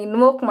 ಫಂಕ್ಷನನ್ನು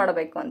ಇನ್ವೋಕ್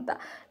ಮಾಡಬೇಕು ಅಂತ.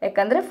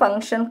 ಯಾಕಂದರೆ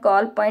ಫಂಕ್ಷನ್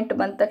ಕಾಲ್ ಪಾಯಿಂಟ್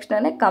ಬಂದ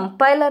ತಕ್ಷಣ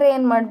ಕಂಪೈಲರ್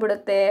ಏನು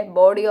ಮಾಡಿಬಿಡುತ್ತೆ,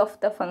 ಬಾಡಿ ಆಫ್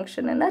ದ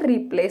ಫಂಕ್ಷನನ್ನು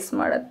ರೀಪ್ಲೇಸ್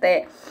ಮಾಡುತ್ತೆ.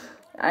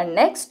 And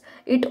next,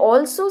 it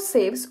also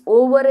saves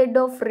overhead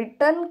of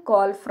return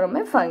call from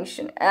a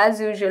function. As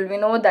usual, we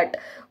know that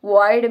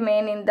void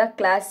main ಇಂದ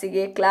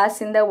ಕ್ಲಾಸಿಗೆ,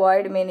 ಕ್ಲಾಸಿಂದ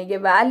void mainಗೆ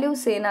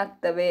ವ್ಯಾಲ್ಯೂಸ್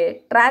ಏನಾಗ್ತವೆ,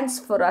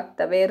 ಟ್ರಾನ್ಸ್ಫರ್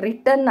ಆಗ್ತವೆ,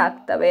 ರಿಟರ್ನ್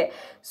ಆಗ್ತವೆ.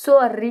 So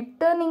ಆ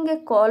ರಿಟರ್ನಿಂಗ್ಗೆ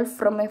ಕಾಲ್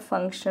ಫ್ರಮ್ ಎ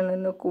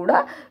ಫಂಕ್ಷನನ್ನು ಕೂಡ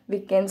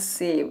we can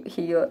save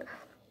here.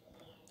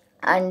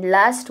 And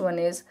last one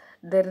is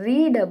the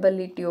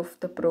readability of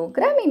the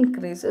program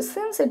increases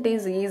since it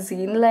is easy.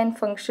 Inline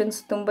functions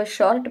ತುಂಬ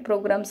short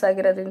programmes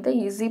ಆಗಿರೋದ್ರಿಂದ,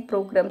 easy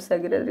programmes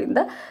ಆಗಿರೋದ್ರಿಂದ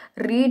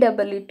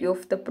readability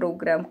of the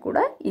program ಕೂಡ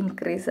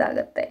increase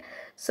ಆಗುತ್ತೆ.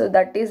 So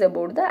that is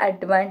about the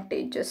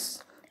advantages.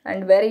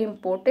 And very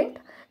important,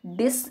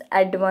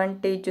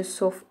 disadvantages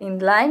of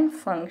inline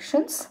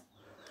functions.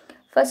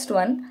 First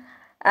one,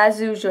 as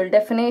usual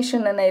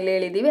definition ಅನ್ನು ಇಲ್ಲಿ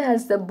ಹೇಳಿದ್ದೀವಿ,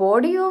 as the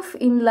body of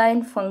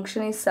inline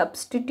function is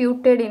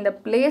substituted in the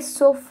place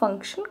of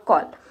function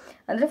call.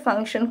 ಅಂದರೆ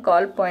function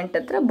call point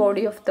ಹತ್ರ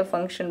body of the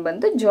function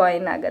ಬಂದು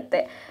join ಆಗುತ್ತೆ.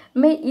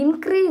 May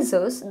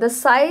increases the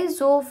size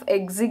of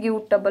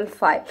executable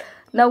file.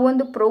 ನಾವು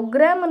ಒಂದು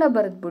ಪ್ರೋಗ್ರಾಮನ್ನು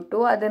ಬರೆದ್ಬಿಟ್ಟು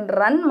ಅದನ್ನು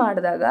ರನ್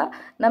ಮಾಡಿದಾಗ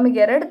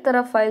ನಮಗೆ ಎರಡು ಥರ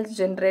ಫೈಲ್ಸ್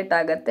ಜನ್ರೇಟ್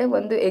ಆಗುತ್ತೆ.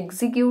 ಒಂದು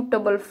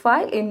ಎಕ್ಸಿಕ್ಯೂಟಬಲ್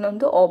ಫೈಲ್,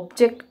 ಇನ್ನೊಂದು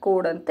ಆಬ್ಜೆಕ್ಟ್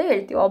ಕೋಡ್ ಅಂತ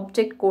ಹೇಳ್ತೀವಿ,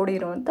 ಆಬ್ಜೆಕ್ಟ್ ಕೋಡ್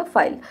ಇರುವಂಥ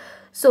ಫೈಲ್.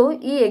 ಸೊ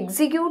ಈ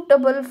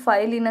ಎಕ್ಸಿಕ್ಯೂಟಬಲ್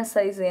ಫೈಲಿನ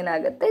ಸೈಜ್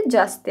ಏನಾಗುತ್ತೆ,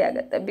 ಜಾಸ್ತಿ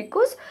ಆಗುತ್ತೆ.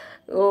 ಬಿಕಾಸ್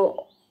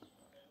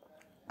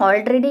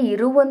ಆಲ್ರೆಡಿ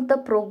ಇರುವಂಥ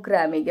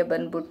ಪ್ರೋಗ್ರಾಮಿಗೆ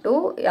ಬಂದ್ಬಿಟ್ಟು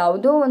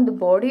ಯಾವುದೋ ಒಂದು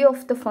body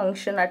of the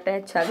function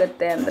attach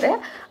ಆಗುತ್ತೆ ಅಂದರೆ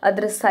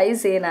ಅದರ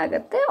ಸೈಜ್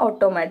ಏನಾಗುತ್ತೆ,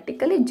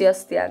 ಆಟೋಮ್ಯಾಟಿಕಲಿ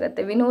ಜಾಸ್ತಿ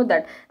ಆಗುತ್ತೆ. We know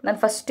that. ನಾನು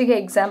ಫಸ್ಟಿಗೆ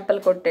ಎಕ್ಸಾಂಪಲ್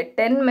ಕೊಟ್ಟೆ,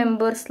 10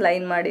 ಮೆಂಬರ್ಸ್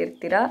ಲೈನ್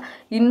ಮಾಡಿರ್ತೀರ,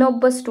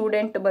 ಇನ್ನೊಬ್ಬ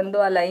ಸ್ಟೂಡೆಂಟ್ ಬಂದು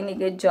ಆ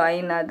ಲೈನಿಗೆ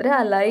ಜಾಯಿನ್ ಆದರೆ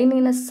ಆ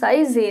ಲೈನಿನ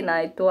ಸೈಜ್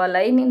ಏನಾಯಿತು, ಆ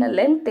ಲೈನಿನ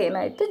ಲೆಂತ್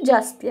ಏನಾಯಿತು,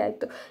 ಜಾಸ್ತಿ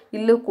ಆಯಿತು.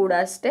 ಇಲ್ಲೂ ಕೂಡ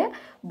ಅಷ್ಟೇ,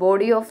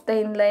 body of the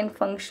inline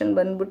function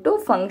ಬಂದ್ಬಿಟ್ಟು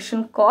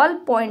ಫಂಕ್ಷನ್ ಕಾಲ್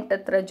ಪಾಯಿಂಟ್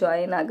ಹತ್ರ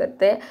ಜಾಯಿನ್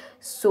ಆಗುತ್ತೆ.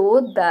 So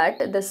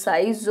that the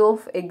size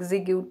of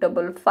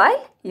executable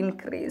file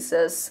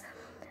increases.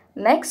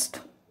 Next,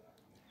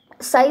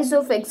 size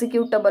of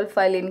executable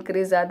file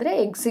increase ಆದರೆ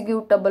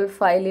ಎಕ್ಸಿಕ್ಯೂಟಬಲ್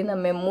ಫೈಲಿನ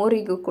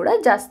ಮೆಮೊರಿಗೂ ಕೂಡ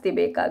ಜಾಸ್ತಿ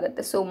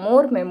ಬೇಕಾಗುತ್ತೆ. So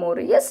more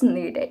memory is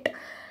needed.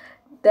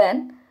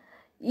 Then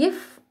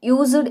if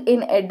used in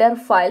header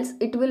files,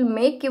 it will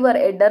make your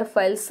header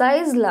file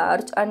size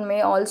large and may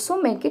also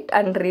make it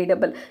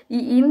unreadable. ಈ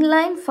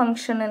inline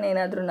function ಅನ್ನು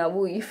ಏನಾದರೂ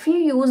ನಾವು, if you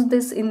use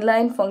this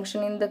inline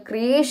function in the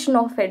creation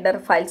of header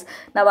files,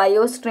 ನಾವು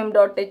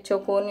iostream.h,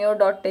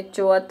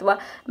 conio.h ಅಥವಾ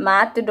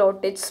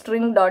math.h,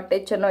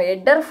 string.h ಅನ್ನೋ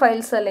header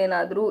ಫೈಲ್ಸಲ್ಲಿ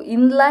ಏನಾದರೂ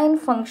inline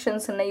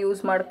ಫಂಕ್ಷನ್ಸನ್ನು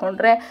use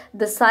ಮಾಡಿಕೊಂಡ್ರೆ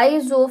the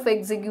size of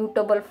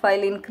executable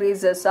file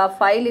increases. ಆ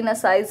ಫೈಲಿನ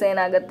ಸೈಜ್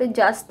ಏನಾಗುತ್ತೆ,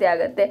 ಜಾಸ್ತಿ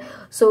ಆಗುತ್ತೆ.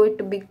 So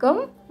it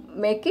become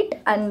make it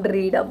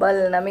ಅನ್ರೀಡಬಲ್.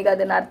 ನಮಗೆ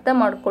ಅದನ್ನು ಅರ್ಥ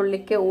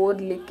ಮಾಡ್ಕೊಳ್ಳಿಕ್ಕೆ,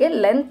 ಓದಲಿಕ್ಕೆ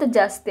ಲೆಂತ್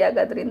ಜಾಸ್ತಿ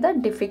ಆಗೋದ್ರಿಂದ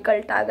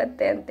ಡಿಫಿಕಲ್ಟ್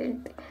ಆಗುತ್ತೆ ಅಂತ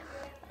ಹೇಳ್ತೀವಿ.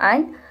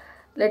 And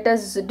let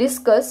us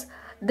discuss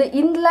the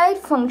inline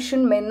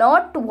function may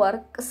not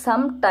work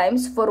some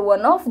times for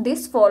one of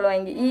this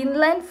following. ಈ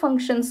inline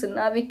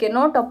ಫಂಕ್ಷನ್ಸನ್ನ we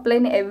cannot apply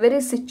in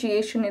every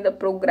situation in the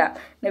programme.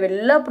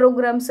 ನಾವೆಲ್ಲ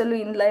ಪ್ರೋಗ್ರಾಮ್ಸಲ್ಲೂ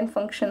ಇನ್ಲೈನ್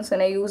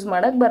ಫಂಕ್ಷನ್ಸನ್ನು ಯೂಸ್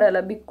ಮಾಡೋಕ್ಕೆ ಬರಲ್ಲ,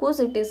 because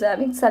it is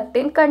having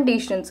certain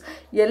conditions.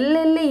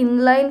 ಎಲ್ಲೆಲ್ಲಿ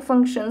inline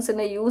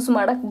ಫಂಕ್ಷನ್ಸನ್ನು use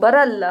ಮಾಡೋಕ್ಕೆ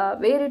ಬರಲ್ಲ,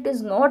 where it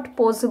is not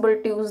possible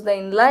to use the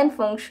inline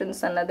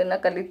functions ಅನ್ನೋದನ್ನು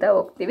ಕಲಿತಾ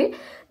ಹೋಗ್ತೀವಿ.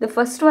 The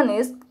first one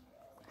is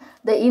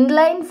the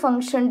inline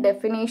function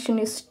definition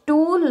is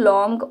too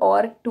long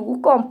or too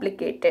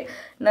complicated.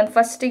 ನಾನು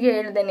ಫಸ್ಟಿಗೆ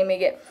ಹೇಳಿದೆ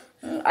ನಿಮಗೆ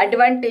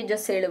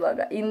ಅಡ್ವಾಂಟೇಜಸ್ ಹೇಳುವಾಗ,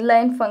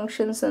 ಇನ್ಲೈನ್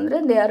ಫಂಕ್ಷನ್ಸ್ ಅಂದರೆ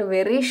they are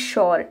very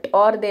short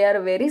are they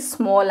are very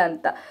small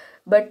ಅಂತ.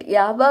 ಬಟ್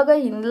ಯಾವಾಗ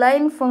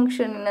ಇನ್ಲೈನ್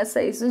ಫಂಕ್ಷನಿನ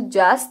ಸೈಜು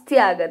ಜಾಸ್ತಿ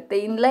ಆಗುತ್ತೆ,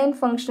 inline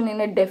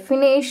ಫಂಕ್ಷನಿನ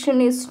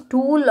definition is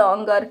two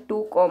long R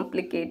two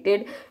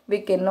complicated, we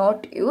can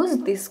not use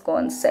this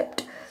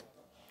concept.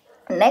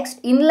 Next,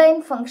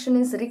 inline function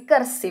is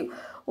recursive.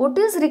 What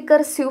is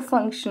recursive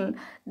function?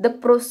 The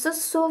process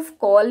of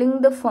calling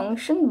the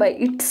function by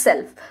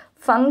itself.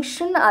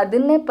 Function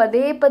ಅದನ್ನೇ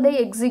ಪದೇ ಪದೇ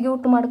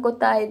execute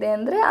ಮಾಡ್ಕೋತಾ ಇದೆ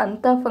ಅಂದರೆ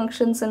ಅಂಥ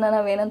ಫಂಕ್ಷನ್ಸನ್ನು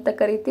ನಾವೇನಂತ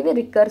ಕರಿತೀವಿ,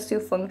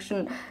 recursive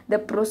function. The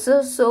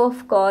process of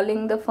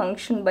calling the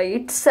function by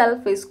it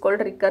self is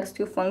called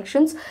recursive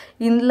functions.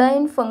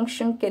 Inline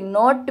function can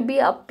not be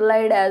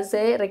applied as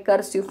A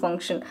recursive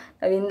function.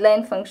 ನಾವು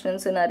ಇನ್ಲೈನ್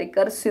ಫಂಕ್ಷನ್ಸನ್ನು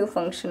ರಿಕರ್ಸಿವ್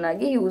ಫಂಕ್ಷನ್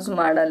ಆಗಿ ಯೂಸ್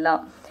ಮಾಡಲ್ಲ.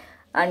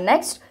 And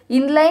next,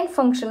 inline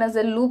function as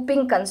A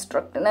looping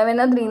construct.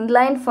 ನಾವೇನಾದರೂ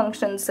inline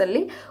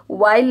ಫಂಕ್ಷನ್ಸಲ್ಲಿ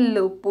while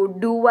loop,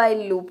 do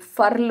while loop,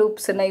 fur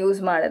ಲೂಪ್ಸನ್ನು use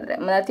ಮಾಡಿದ್ರೆ,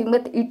 nothing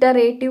but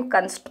iterative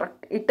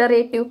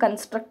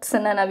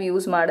ಕನ್ಸ್ಟ್ರಕ್ಟ್ಸನ್ನು ನಾವು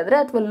use ಮಾಡಿದ್ರೆ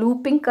ಅಥವಾ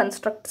looping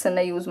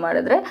ಕನ್ಸ್ಟ್ರಕ್ಟ್ಸನ್ನು use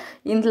ಮಾಡಿದ್ರೆ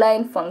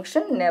inline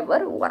function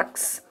never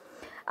works.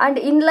 And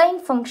inline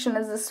function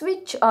is a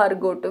switch R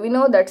go to. We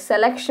know that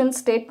selection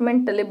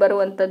ಸ್ಟೇಟ್ಮೆಂಟಲ್ಲಿ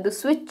ಬರುವಂಥದ್ದು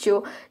switch,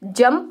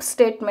 jump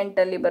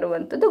ಸ್ಟೇಟ್ಮೆಂಟಲ್ಲಿ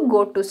ಬರುವಂಥದ್ದು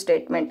go to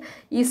statement.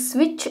 ಈ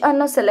switch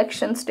ಅನ್ನೋ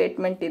selection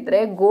statement ಇದ್ದರೆ,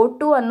 go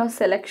to ಅನ್ನೋ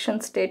ಸೆಲೆಕ್ಷನ್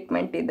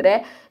ಸ್ಟೇಟ್ಮೆಂಟ್ ಇದ್ದರೆ,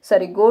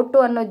 go to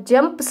ಅನ್ನೋ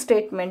jump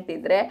statement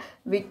ಇದ್ದರೆ,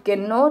 we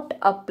can not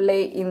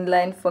apply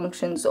inline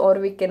functions R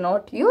we can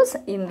not use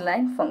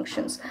inline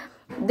functions.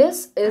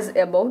 This is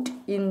about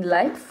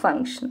inline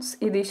functions.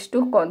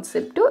 ಇದಿಷ್ಟು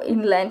concept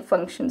inline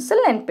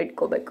ಫಂಕ್ಷನ್ಸಲ್ಲಿ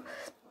ನೆನ್ಪಿಟ್ಕೋಬೇಕು.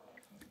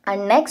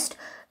 And next,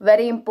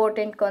 very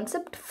important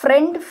concept,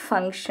 friend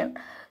function.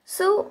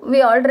 So we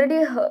already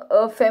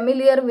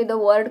familiar with the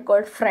word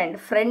called friend.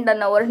 Friend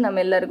ಅನ್ನೋ word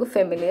ನಮ್ಮೆಲ್ಲರಿಗೂ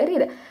familiar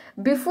ಇದೆ.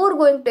 Before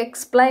going to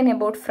explain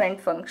about friend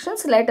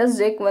functions, let us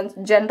take one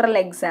general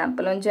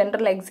example. ಒಂದು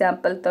general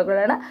example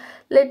ತಗೊಳ್ಳೋಣ.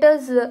 Let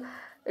us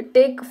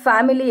take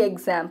family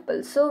example.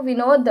 So we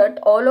know that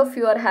all of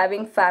you are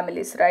having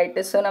families, right?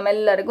 So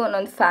ನಮ್ಮೆಲ್ಲರಿಗೂ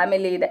ಒಂದೊಂದು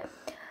family ಇದೆ.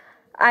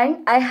 And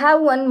I have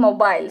one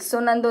mobile. So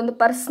ನಂದೊಂದು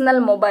personal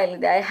mobile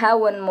ಇದೆ. I have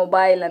one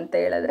mobile ಅಂತ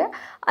ಹೇಳಿದ್ರೆ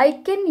I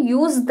can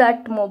use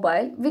that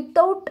mobile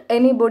without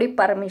anybody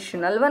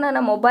permission ಅಲ್ವಾ.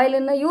 ನಾನು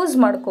ಮೊಬೈಲನ್ನು ಯೂಸ್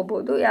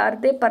ಮಾಡ್ಕೋಬೋದು,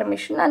 ಯಾರದೇ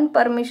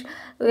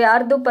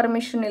ಯಾರ್ದು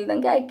ಪರ್ಮಿಷನ್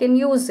ಇಲ್ದಂಗೆ ಐ ಕ್ಯಾನ್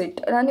ಯೂಸ್ ಇಟ್,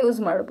 ನಾನು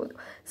ಯೂಸ್ ಮಾಡ್ಬೋದು.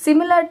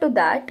 Similar to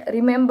that,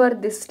 remember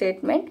this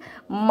statement,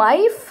 my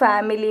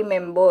family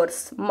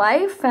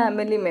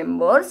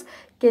members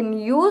Ken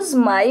use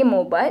my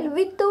mobile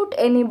without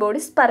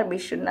anybody's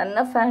permission. ನನ್ನ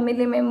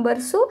ಫ್ಯಾಮಿಲಿ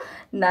ಮೆಂಬರ್ಸು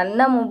ನನ್ನ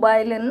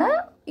ಮೊಬೈಲನ್ನು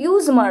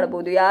ಯೂಸ್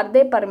ಮಾಡ್ಬೋದು,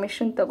 ಯಾರದೇ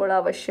ಪರ್ಮಿಷನ್ ತಗೊಳ್ಳೋ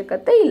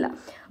ಅವಶ್ಯಕತೆ ಇಲ್ಲ.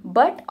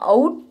 But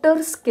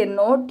outers can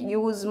not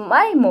use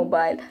my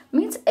mobile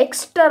means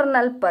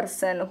external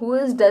person who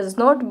does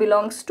not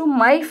belongs to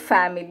my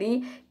family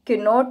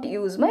can not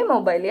use my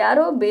mobile.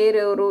 ಯಾರೋ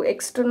ಬೇರೆಯವರು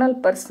ಎಕ್ಸ್ಟರ್ನಲ್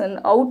ಪರ್ಸನ್,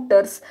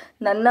 ಔಟರ್ಸ್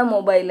ನನ್ನ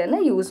ಮೊಬೈಲನ್ನು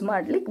ಯೂಸ್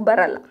ಮಾಡ್ಲಿಕ್ಕೆ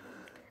ಬರಲ್ಲ.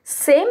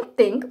 ಸೇಮ್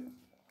ಥಿಂಗ್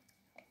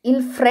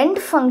ಇಲ್ಲಿ ಫ್ರೆಂಡ್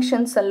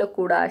ಫಂಕ್ಷನ್ಸಲ್ಲೂ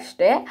ಕೂಡ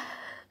ಅಷ್ಟೇ.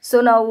 ಸೊ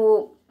ನಾವು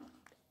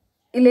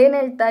ಇಲ್ಲೇನು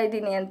ಹೇಳ್ತಾ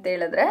ಇದ್ದೀನಿ ಅಂತ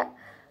ಹೇಳಿದ್ರೆ,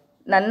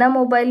 ನನ್ನ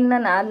ಮೊಬೈಲ್ನ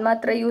ನಾನು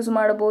ಮಾತ್ರ ಯೂಸ್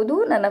ಮಾಡ್ಬೋದು,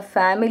 ನನ್ನ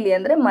ಫ್ಯಾಮಿಲಿ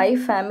ಅಂದರೆ ಮೈ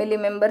ಫ್ಯಾಮಿಲಿ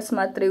ಮೆಂಬರ್ಸ್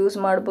ಮಾತ್ರ ಯೂಸ್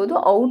ಮಾಡ್ಬೋದು,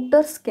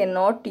 outers can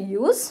not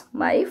use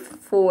my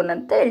phone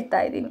ಅಂತ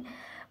ಹೇಳ್ತಾ ಇದ್ದೀನಿ.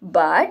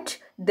 But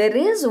there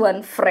is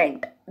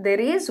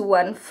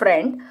one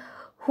friend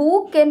who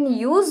Ken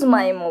use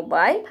my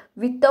mobile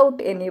without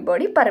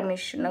anybody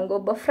permission.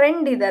 ನನಗೊಬ್ಬ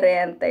friend ಇದ್ದಾರೆ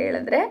ಅಂತ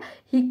ಹೇಳಿದ್ರೆ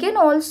he can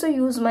also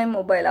use my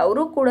mobile.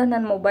 ಅವರು ಕೂಡ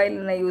ನನ್ನ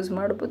ಮೊಬೈಲನ್ನು ಯೂಸ್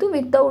ಮಾಡ್ಬೋದು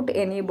without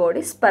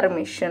anybody's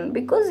permission,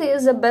 because he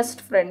is a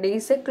best friend, he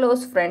is A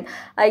close friend.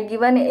 I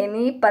given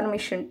any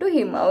permission to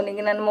him.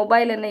 ಅವನಿಗೆ ನನ್ನ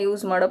ಮೊಬೈಲನ್ನು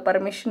ಯೂಸ್ ಮಾಡೋ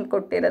permission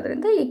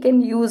ಕೊಟ್ಟಿರೋದ್ರಿಂದ he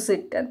can use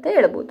it ಅಂತ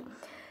ಹೇಳ್ಬೋದು.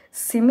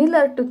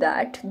 Similar to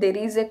that, there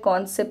is A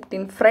concept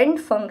in friend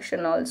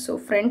function also.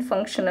 Friend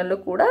ಫಂಕ್ಷನಲ್ಲೂ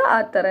ಕೂಡ ಆ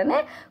ಥರನೇ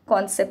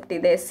concept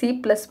ಇದೆ. C++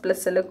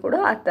 ಅಲ್ಲೂ ಕೂಡ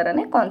ಆ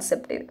ಥರನೇ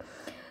ಕಾನ್ಸೆಪ್ಟ್ ಇದೆ.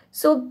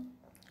 So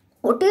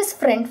what is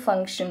friend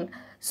function?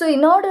 So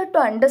in order to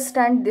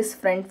understand this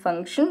friend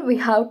function, we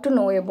have to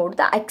know about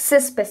the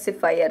access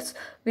specifiers.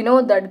 We know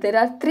that there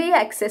are 3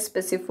 access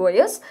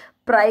specifiers,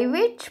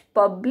 private,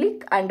 public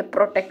and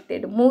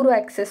protected. 3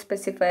 access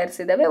specifiers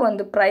ಇದಾವೆ.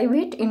 ಒಂದು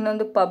private,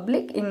 ಇನ್ನೊಂದು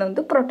public,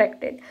 ಇನ್ನೊಂದು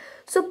protected.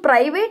 So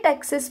private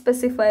access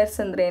specifiers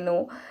ಅಂದ್ರೇನು?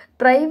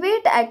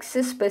 Private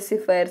access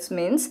specifiers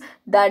means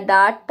the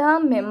data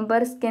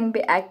members can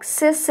be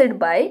accessed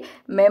by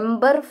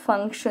member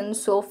functions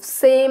of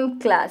same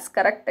class.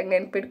 Correct ಆಗಿ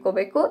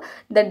ನೆನ್ಪಿಟ್ಕೋಬೇಕು.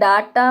 The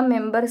data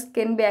members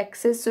can be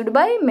accessed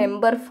by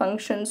member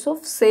functions of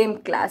same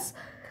class.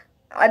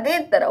 ಅದೇ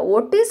ಥರ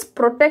what is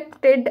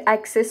protected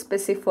access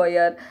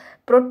specifier?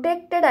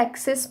 Protected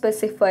access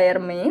specifier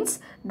means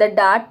the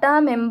data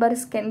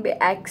members can be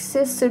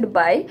accessed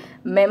by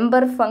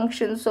member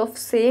functions of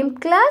same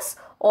class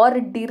or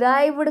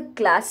derived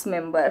class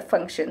member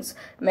functions.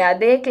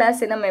 ಅದೇ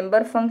ಕ್ಲಾಸಿನ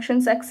member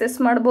functions access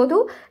ಮಾಡ್ಬೋದು,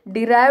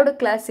 derived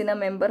ಕ್ಲಾಸಿನ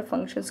member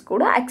functions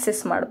ಕೂಡ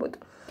access ಮಾಡ್ಬೋದು.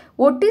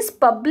 What is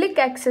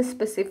public access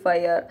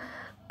specifier?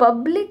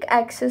 Public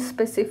access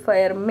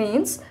specifier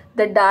means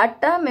the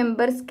data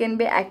members can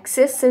be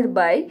accessed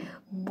by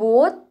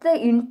both the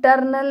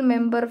internal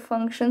member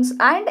functions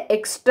and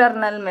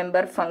external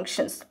member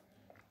functions.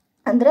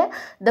 ಅಂದರೆ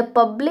the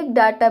public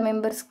data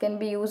members can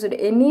be used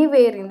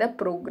anywhere in the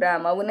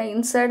programme. ಅವನ್ನ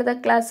inside the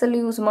ಕ್ಲಾಸಲ್ಲಿ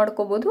use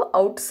ಮಾಡ್ಕೋಬೋದು,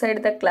 outside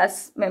the class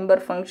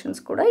member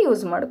functions ಕೂಡ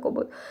use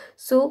ಮಾಡ್ಕೋಬೋದು.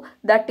 So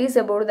that is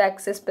about the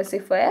access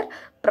specifier.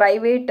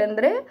 Private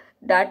ಅಂದರೆ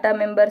data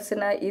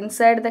ಮೆಂಬರ್ಸ್ನ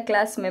inside the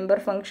class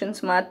member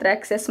functions ಮಾತ್ರ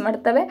access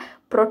ಮಾಡ್ತವೆ.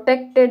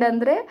 Protected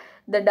ಅಂದರೆ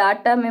the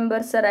data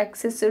members are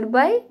accessed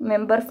by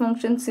member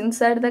functions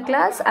inside the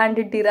class and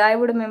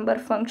derived member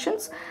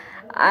functions.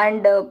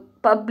 And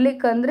public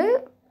andre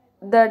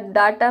the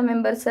data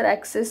members are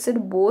accessed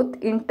both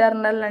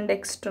internal and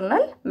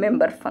external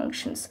member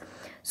functions.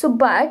 So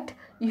but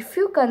if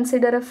you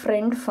consider a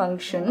friend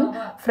function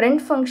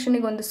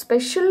ige ಒಂದು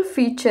special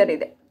feature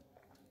ಇದೆ.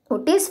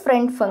 What is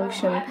friend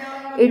function?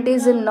 It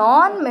is a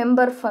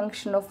non-member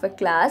function of a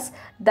class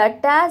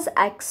that has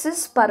access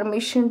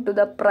permission to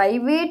the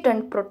private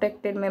and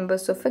protected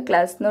members of a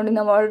class. ನೋಡಿ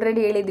ನಾವು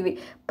already ಹೇಳಿದ್ವಿ,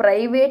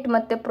 private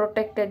ಮತ್ತು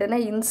ಪ್ರೊಟೆಕ್ಟೆಡನ್ನ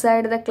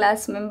inside the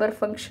class member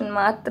function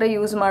ಮಾತ್ರ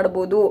use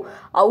ಮಾಡ್ಬೋದು,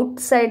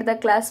 outside the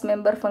class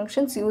member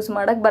functions use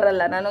ಮಾಡೋಕ್ಕೆ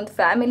ಬರಲ್ಲ. ನಾನೊಂದು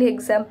family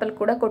example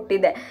ಕೂಡ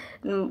ಕೊಟ್ಟಿದ್ದೆ.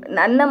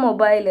 ನನ್ನ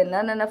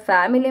ಮೊಬೈಲನ್ನು ನನ್ನ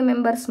ಫ್ಯಾಮಿಲಿ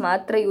ಮೆಂಬರ್ಸ್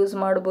ಮಾತ್ರ ಯೂಸ್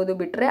ಮಾಡ್ಬೋದು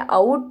ಬಿಟ್ಟರೆ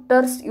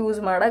ಔಟರ್ಸ್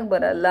ಯೂಸ್ ಮಾಡೋಕ್ಕೆ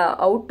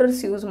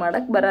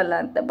ಬರಲ್ಲ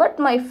ಅಂತ. But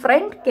my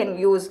friend Ken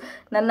use,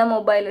 ನನ್ನ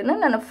ಮೊಬೈಲನ್ನು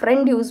ನನ್ನ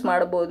ಫ್ರೆಂಡ್ ಯೂಸ್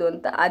ಮಾಡ್ಬೋದು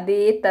ಅಂತ.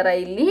 ಅದೇ ಥರ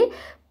ಇಲ್ಲಿ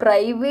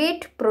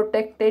private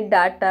protected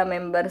data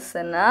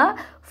ಮೆಂಬರ್ಸನ್ನು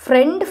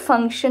friend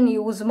function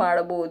use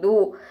ಮಾಡ್ಬೋದು.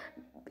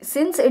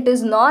 Since it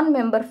is non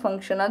member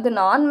function, ಅದು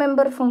ನಾನ್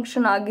ಮೆಂಬರ್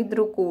ಫಂಕ್ಷನ್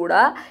ಆಗಿದ್ರೂ ಕೂಡ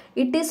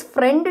it is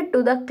friend to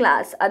the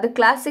class, ಅದು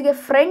ಕ್ಲಾಸಿಗೆ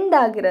ಫ್ರೆಂಡ್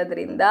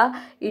ಆಗಿರೋದ್ರಿಂದ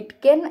it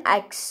can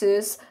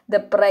access the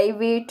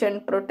private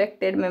and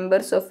protected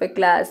members of A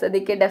class.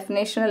 ಅದಕ್ಕೆ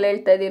ಡೆಫಿನೇಷನಲ್ಲಿ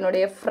ಹೇಳ್ತಾ ಇದ್ದೀವಿ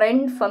ನೋಡಿ, A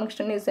friend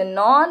function is A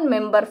non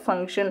member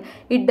function.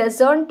 It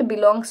doesn't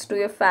belongs to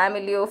A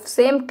family of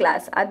same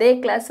class, ಅದೇ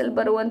ಕ್ಲಾಸಲ್ಲಿ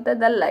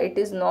ಬರುವಂಥದ್ದಲ್ಲ. It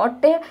is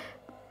not A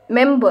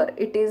member,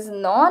 it is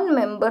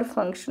non-member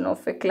function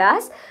of a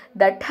class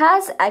that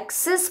has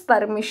access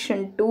permission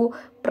to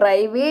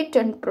private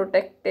and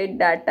protected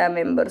data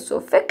members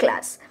of a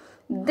class.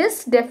 This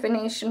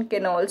definition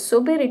can also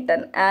be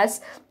written as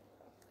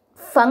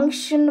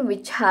function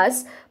which has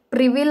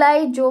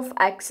privilege of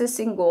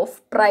accessing of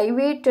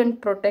private and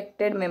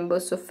protected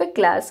members of a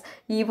class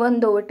even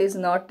though it is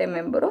not a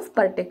member of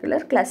particular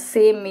class.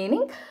 Same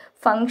meaning,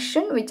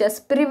 function which has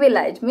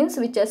privilege means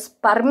which has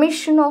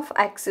permission of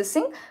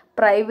accessing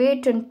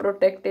private and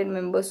protected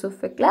members of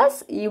a class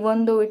even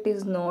though it is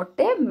not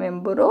a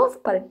member of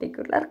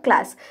particular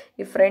class.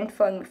 ಈ friend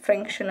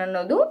function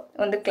ಅನ್ನೋದು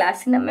ಒಂದು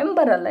ಕ್ಲಾಸಿನ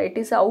member ಅಲ್ಲ, it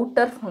is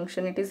outer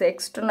function, it is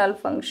external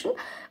function,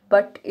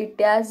 but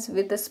it has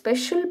with a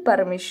special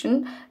permission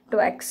to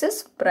access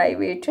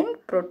private and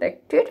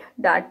protected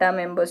data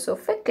members of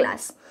a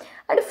class.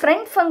 And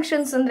friend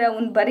functions ಅಂದರೆ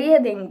ಅವನು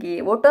ಬರೆಯೋದು ಹೆಂಗೆ?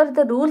 What are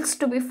the rules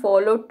to be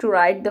followed to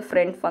write the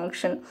friend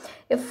function?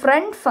 A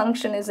friend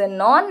function is a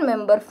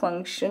non-member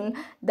function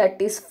that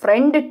is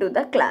friend to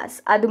the class.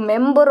 ಅದು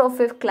member of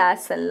a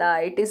class ಅಲ್ಲ,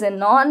 it is a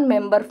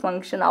non-member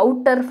function,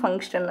 outer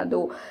function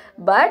ಅದು,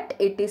 but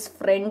it is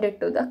friend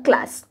to the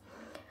class.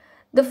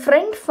 The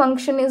friend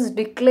function is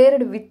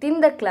declared within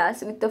the class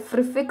with the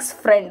prefix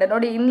friend.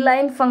 ನೋಡಿ,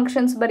 inline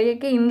functions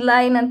ಬರೆಯೋಕ್ಕೆ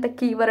inline ಅಂತ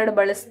keyword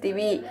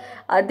ಬಳಸ್ತೀವಿ.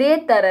 ಅದೇ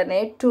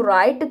ಥರನೇ to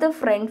right the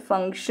friend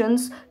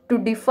functions,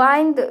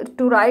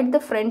 to write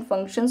the friend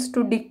functions,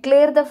 to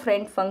declare the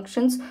friend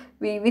functions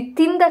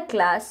within the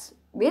class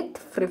with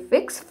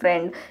prefix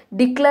friend.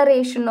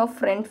 Declaration of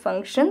friend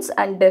functions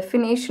and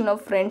definition of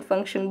friend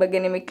function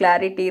ಬಗ್ಗೆ ನಿಮಗೆ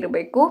clarity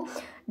ಇರಬೇಕು.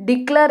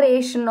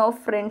 Declaration of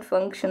friend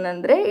function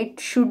ಅಂದರೆ it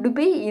should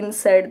be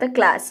inside the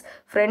class.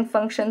 Friend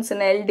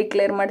ಫಂಕ್ಷನ್ಸನ್ನ ಎಲ್ಲಿ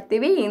declare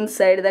ಮಾಡ್ತೀವಿ?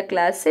 Inside the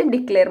ಕ್ಲಾಸೇ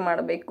declare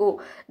ಮಾಡಬೇಕು.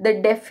 The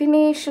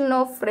definition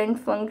of friend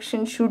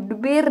function should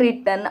be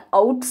return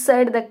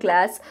outside the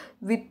class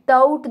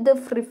without the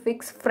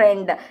prefix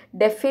friend.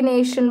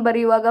 Definition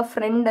ಬರೆಯುವಾಗ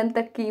friend ಅಂತ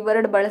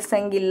keyword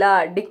ಬಳಸಂಗಿಲ್ಲ.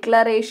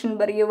 Declaration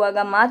ಬರೆಯುವಾಗ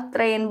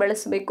ಮಾತ್ರ ಏನು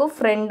ಬಳಸಬೇಕು?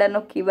 ಫ್ರೆಂಡ್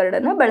ಅನ್ನೋ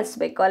ಕೀವರ್ಡನ್ನು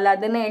ಬಳಸಬೇಕು. ಅಲ್ಲ,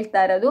 ಅದನ್ನೇ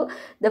ಹೇಳ್ತಾ ಇರೋದು.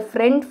 The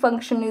friend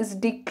function is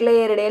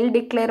declared. ಎಲ್ಲಿ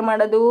ಡಿಕ್ಲೇರ್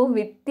ಮಾಡೋದು?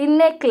 Within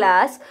A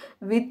class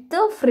with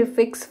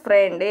prefix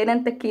friend.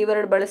 ಏನಂತ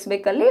ಕೀವರ್ಡ್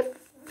ಬಳಸಬೇಕಲ್ಲಿ?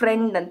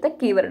 ಫ್ರೆಂಡ್ ಅಂತ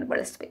ಕೀವರ್ಡ್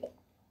ಬಳಸಬೇಕು.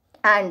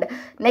 ಆ್ಯಂಡ್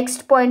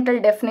ನೆಕ್ಸ್ಟ್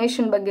ಪಾಯಿಂಟಲ್ಲಿ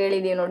ಡೆಫಿನೇಷನ್ ಬಗ್ಗೆ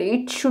ಹೇಳಿದ್ದೀವಿ ನೋಡಿ.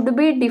 It should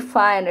be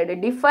defined.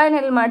 Define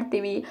ಎಲ್ಲಿ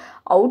ಮಾಡ್ತೀವಿ?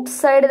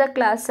 ಔಟ್ಸೈಡ್ ದ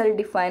ಕ್ಲಾಸಲ್ಲಿ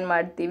ಡಿಫೈನ್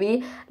ಮಾಡ್ತೀವಿ.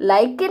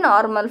 Like A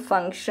normal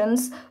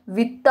functions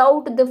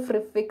without the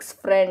prefix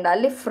friend.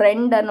 ಅಲ್ಲಿ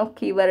ಫ್ರೆಂಡ್ ಅನ್ನೋ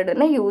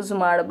ಕೀವರ್ಡನ್ನು ಯೂಸ್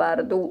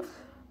ಮಾಡಬಾರ್ದು.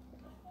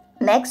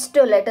 Next,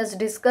 let us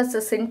discuss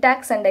the syntax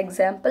and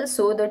example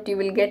so that you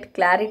will get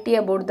clarity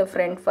about the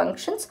friend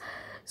functions.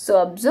 So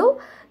observe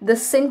the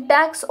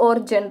syntax or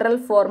general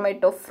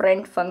format of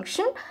friend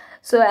function.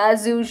 So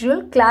as usual,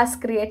 class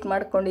create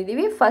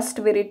ಮಾಡ್ಕೊಂಡಿದ್ದೀವಿ. First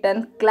we return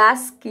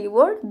class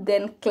keyword,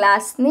 then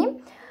class name,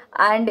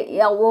 and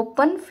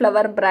open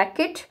flower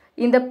bracket.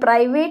 In the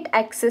private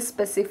access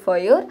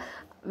specifier,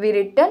 we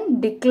return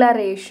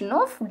declaration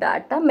of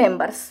data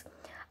members.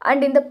 And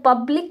in the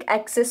public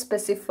access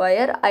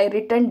specifier, I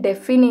written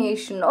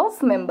definition of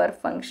member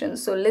function.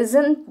 So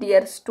listen,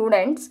 dear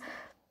students.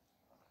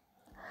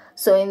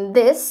 So in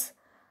this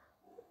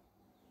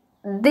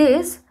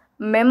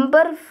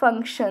member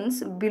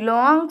functions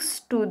belongs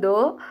to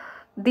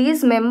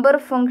these member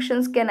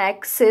functions can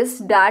access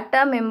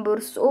data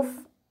members of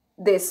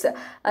this.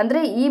 ಅಂದರೆ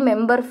ಈ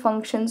member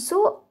functions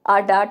ಆ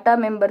data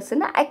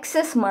ಮೆಂಬರ್ಸನ್ನು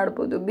access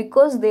ಮಾಡ್ಬೋದು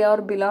because they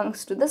are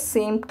belongs to the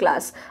same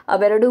class.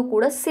 ಅವೆರಡೂ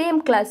ಕೂಡ same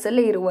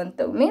ಕ್ಲಾಸಲ್ಲೇ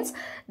ಇರುವಂಥವು. Means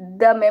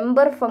the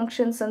member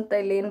functions ಅಂತ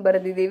ಇಲ್ಲಿ ಏನು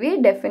ಬರೆದಿದ್ದೀವಿ,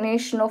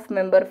 definition of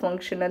member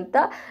function ಅಂತ.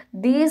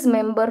 These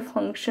member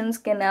functions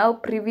Ken have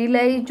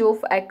privilege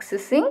of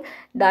accessing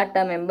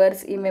data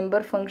members. ಈ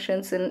ಮೆಂಬರ್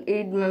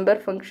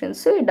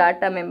ಫಂಕ್ಷನ್ಸು ಈ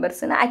ಡಾಟಾ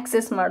ಮೆಂಬರ್ಸನ್ನು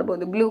ಆಕ್ಸೆಸ್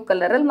ಮಾಡ್ಬೋದು. ಬ್ಲೂ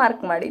ಕಲರಲ್ಲಿ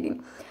ಮಾರ್ಕ್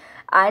ಮಾಡಿದ್ದೀನಿ.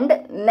 And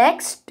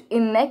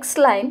next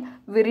line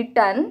we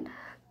return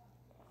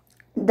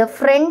the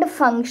friend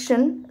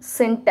function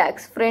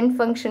syntax. Friend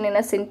function in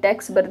a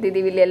syntax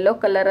ಬರ್ದಿದ್ದೀವಿ, ಇಲ್ಲಿ yellow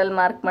ಕಲರಲ್ಲಿ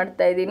mark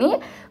ಮಾಡ್ತಾ ಇದ್ದೀನಿ.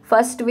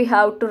 First we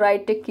have to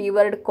write a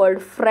keyword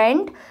called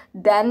friend,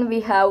 then we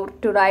have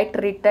to write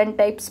return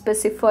type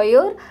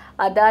specifier,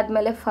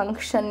 ಅದಾದಮೇಲೆ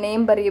function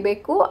name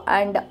ಬರೀಬೇಕು,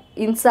 and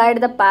inside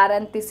the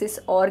parenthesis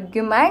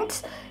arguments.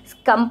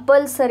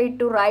 Compulsory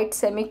to right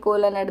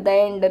semicolon at the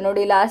end.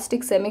 ನೋಡಿ,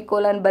 ಲಾಸ್ಟಿಗೆ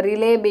semicolon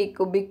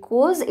ಬರೀಲೇಬೇಕು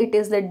because it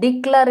is the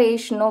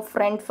declaration of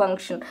friend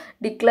function.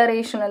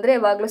 Declaration ಅಂದರೆ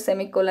ಯಾವಾಗಲೂ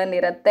semicolon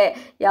ಇರುತ್ತೆ.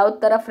 ಯಾವ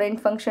ಥರ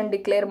friend function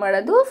declare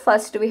ಮಾಡೋದು?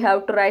 First we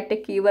have to right A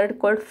keyword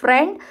called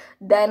friend,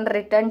 then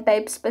return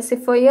type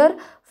specifier,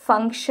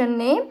 function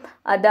name,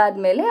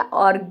 ಅದಾದಮೇಲೆ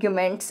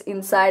arguments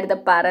inside the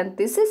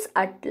parenthesis,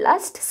 at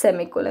last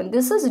semicolon.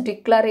 This is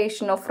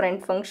declaration of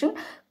friend function.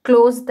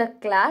 Close the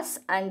class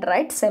and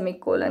right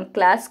semicolon.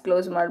 Class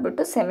close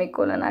ಮಾಡಿಬಿಟ್ಟು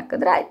semicolon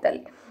ಹಾಕಿದ್ರೆ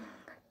ಆಯ್ತಲ್ಲಿ.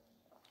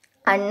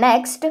 And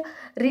next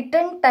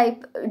return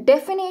type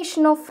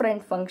definition of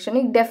friend function.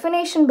 ಈಗ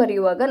definition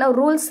ಬರೆಯುವಾಗ ನಾವು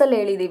ರೂಲ್ಸಲ್ಲಿ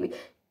ಹೇಳಿದ್ದೀವಿ,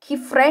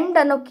 friend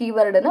ಅನ್ನೋ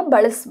ಕೀವರ್ಡನ್ನು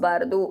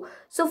ಬಳಸಬಾರ್ದು.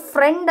 So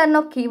friend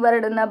ಅನ್ನೋ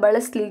ಕೀವರ್ಡನ್ನು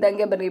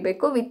ಬಳಸಲಿಲ್ದಂಗೆ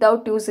ಬರೀಬೇಕು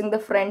without using the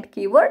friend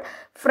keyword.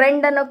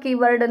 Friend ಅನ್ನೋ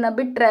ಕೀವರ್ಡನ್ನು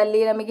ಬಿಟ್ಟರೆ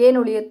ಅಲ್ಲಿ ನಮಗೇನು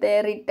ಉಳಿಯುತ್ತೆ?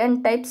 Return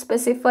type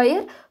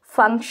specifier,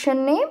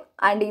 function name,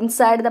 and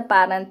inside the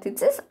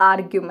parenthesis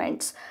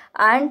arguments.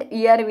 And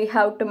here we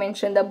have to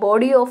mention the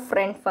body of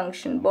friend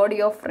function. Body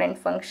of friend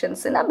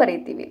functions na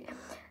ಬರೀತೀವಿ.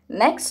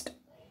 Next,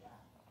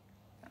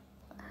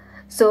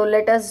 so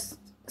let us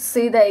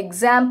see the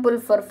example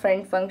for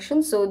friend function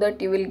so that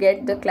you will get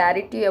the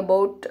clarity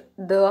about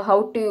the how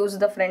to use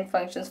the friend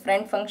functions.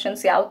 Friend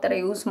functions ಯಾವ ಥರ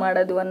use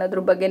ಮಾಡೋದು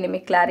ಅನ್ನೋದ್ರ ಬಗ್ಗೆ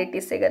ನಿಮಗೆ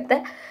clarity ಸಿಗುತ್ತೆ.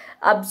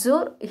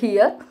 Observe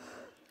here.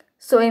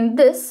 So in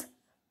this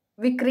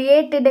we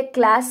created a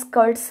class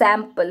called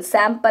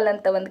sample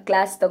ಅಂತ ಒಂದು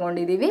class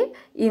ತಗೊಂಡಿದ್ದೀವಿ.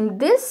 in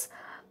this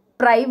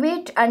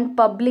private and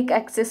public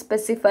access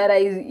specifier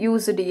I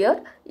used here.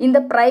 In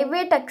the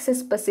private access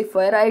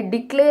specifier I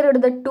declared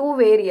the two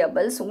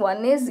variables,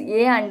 one is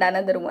a and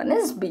another one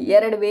is b.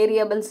 ಎರಡು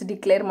variables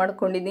declare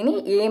ಮಾಡ್ಕೊಂಡಿದ್ದೀನಿ,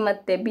 a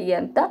ಮತ್ತು b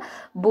ಅಂತ.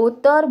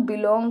 both are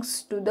belongs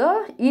to the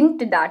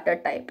int data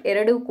type.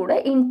 ಎರಡೂ ಕೂಡ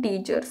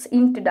integers,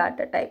 int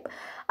data type.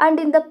 And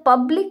in the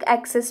public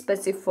access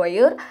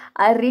specifier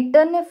I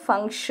return a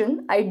function,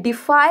 I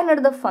defined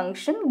the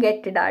function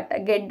get data.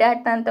 get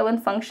data ಅಂತ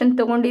ಒಂದು function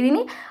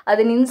ತೊಗೊಂಡಿದ್ದೀನಿ,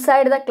 ಅದನ್ನ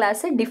inside the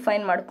class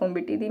define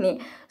ಮಾಡ್ಕೊಂಡ್ಬಿಟ್ಟಿದ್ದೀನಿ.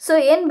 So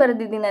ಏನು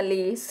ಬರೆದಿದ್ದೀನಿ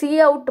ಅಲ್ಲಿ? C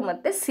out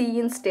ಮತ್ತು C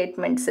in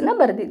ಸ್ಟೇಟ್ಮೆಂಟ್ಸನ್ನು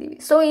ಬರೆದಿದ್ದೀವಿ.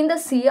 So in the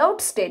C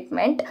out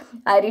statement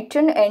I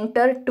return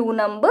enter two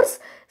numbers.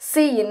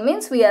 C in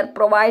means we are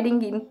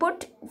providing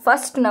input.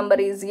 First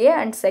number is A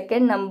and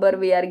second number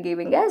we are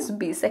giving as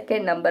B.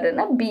 Second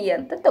ನಂಬರನ್ನು B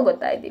ಅಂತ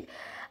ತಗೋತಾ ಇದ್ದೀವಿ.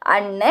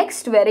 And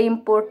next, very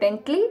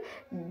importantly,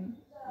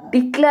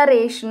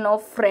 declaration of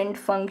friend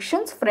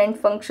functions. Friend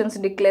functions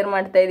declare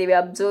ಮಾಡ್ತಾ ಇದ್ದೀವಿ.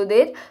 Observe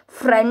there,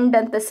 friend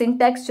ಅಂತ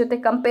syntax ಜೊತೆ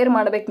compare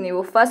ಮಾಡಬೇಕು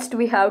ನೀವು. First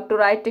we have to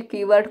write a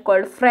keyword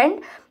called friend,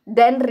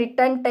 then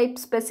return type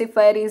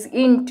specifier is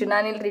int.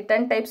 ನಾನಿಲ್ಲಿ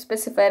return type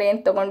specifier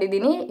ಏನು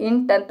ತಗೊಂಡಿದ್ದೀನಿ?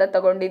 int ಅಂತ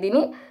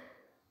ತಗೊಂಡಿದ್ದೀನಿ.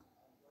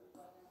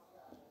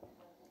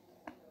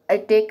 I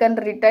taken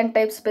return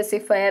type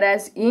specifier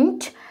as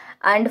int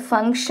and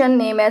function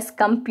name as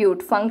compute.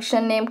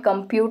 Function name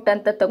compute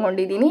ಅಂತ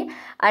ತಗೊಂಡಿದ್ದೀನಿ.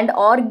 and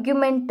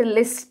argument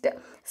list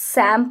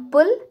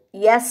sample.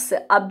 yes,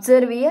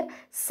 observe here,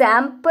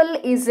 sample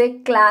is a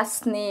class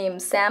name.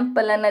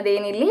 sample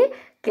ಅನ್ನೋದೇನಿಲ್ಲಿ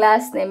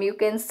class name. you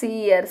can see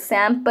here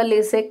sample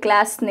is a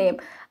class name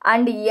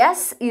and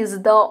yes is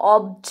the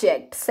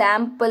object.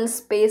 sample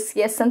space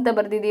yes ಅಂತ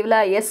ಬರ್ದಿದ್ದೀವಲ್ಲ,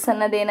 yes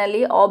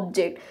ಅನ್ನೋದೇನಲ್ಲಿ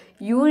object.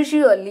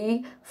 usually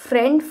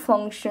friend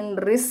function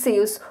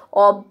receives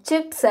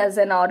objects as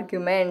an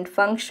argument.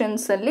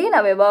 functions ಅಲ್ಲಿ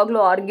ನಾವು ಯಾವಾಗಲೂ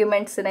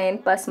ಆರ್ಗ್ಯುಮೆಂಟ್ಸನ್ನ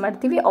ಏನು pass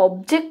ಮಾಡ್ತೀವಿ?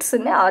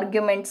 ಆಬ್ಜೆಕ್ಟ್ಸನ್ನೇ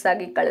arguments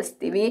ಆಗಿ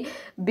ಕಳಿಸ್ತೀವಿ.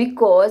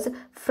 Because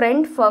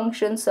friend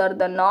functions are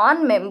the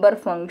non member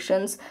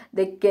functions.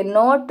 They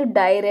cannot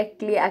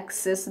directly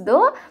access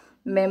the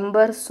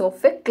members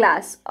of A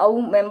class. ಅವು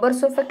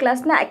members of A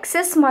ಕ್ಲಾಸ್ನ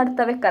access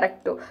ಮಾಡ್ತವೆ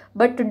ಕರೆಕ್ಟು,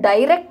 ಬಟ್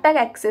ಡೈರೆಕ್ಟಾಗಿ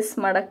ಆಕ್ಸೆಸ್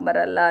ಮಾಡೋಕ್ಕೆ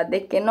ಬರಲ್ಲ. They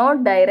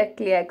cannot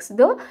directly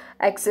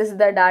access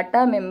the data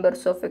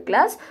members of a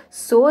class.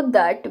 So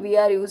that we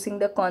are using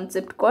the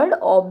concept called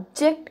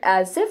object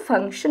as a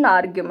function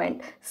argument.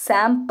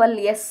 sample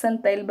yes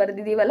ಅಂತ ಇಲ್ಲಿ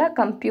ಬರ್ದಿದ್ದೀವಲ್ಲ,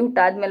 compute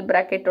ಆದಮೇಲೆ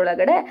bracket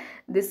ಒಳಗಡೆ,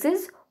 this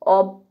is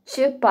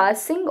object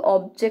passing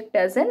object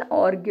as an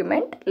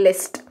argument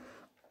list.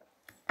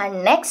 And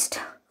next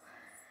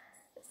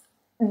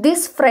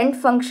this friend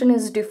function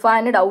is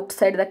defined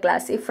outside the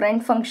class. ಈ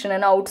friend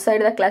ಫಂಕ್ಷನನ್ನು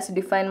outside the class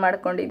define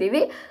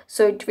ಮಾಡ್ಕೊಂಡಿದ್ದೀವಿ.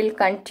 So it will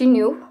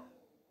continue.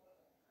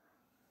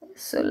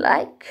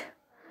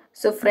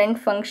 So friend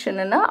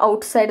ಫಂಕ್ಷನನ್ನು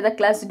outside the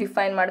class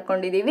define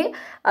ಮಾಡ್ಕೊಂಡಿದ್ದೀವಿ.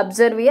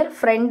 Observe here,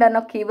 friend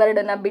ಅನ್ನೋ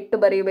ಕೀವರ್ಡನ್ನು ಬಿಟ್ಟು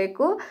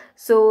ಬರೀಬೇಕು.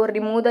 So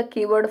remove the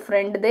keyword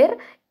friend there.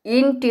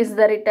 int is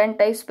the return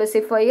type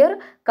specifier,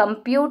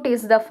 compute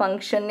is the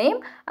function name,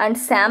 and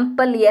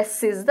sample s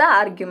is the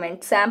argument.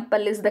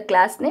 Sample is the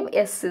class name,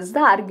 s is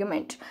the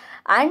argument.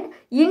 And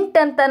int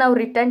ಅಂತ ನಾವು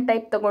return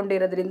type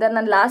ತಗೊಂಡಿರೋದ್ರಿಂದ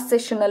ನಾನು last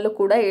ಸೆಷನಲ್ಲೂ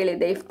ಕೂಡ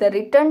ಹೇಳಿದೆ, if the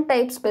return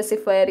type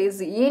specifier is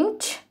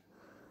int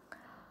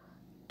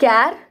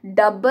char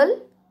double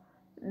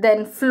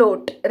then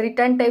float.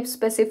 Return type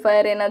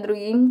specifier ಏನಾದರೂ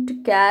int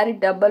char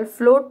double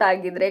float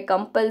ಆಗಿದ್ರೆ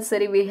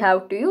compulsory we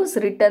have to use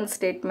return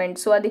statement.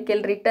 So ಅದಕ್ಕೆ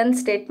return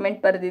statement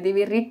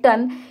ಬರೆದಿದ್ದೀವಿ,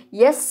 return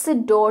S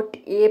dot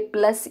A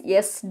plus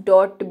S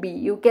dot B.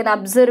 You can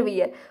observe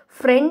year,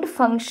 friend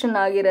function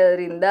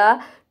ಆಗಿರೋದ್ರಿಂದ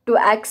to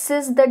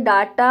access the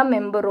data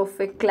member of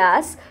a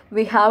class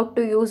we have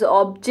to use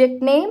object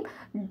name,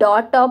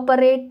 dot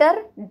operator,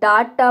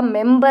 data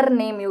member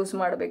name use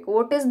ಮಾಡಬೇಕು.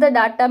 What is the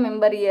data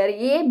member year?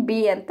 A B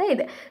ಅಂತ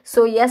ಇದೆ.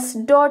 So S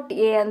dot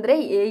A ಅಂದರೆ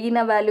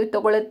ಎಗಿನ value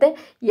ತೊಗೊಳುತ್ತೆ,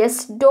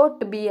 S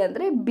dot B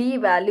ಅಂದರೆ B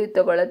value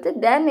ತೊಗೊಳುತ್ತೆ.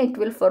 Then it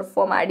will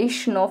perform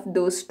addition of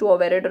those two,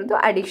 ಅವೆರಡರದ್ದು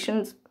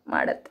additions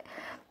ಮಾಡುತ್ತೆ.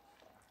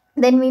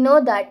 Then we know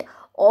that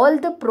all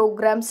the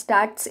program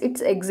starts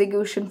its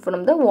execution from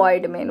the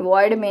void main.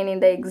 Void main in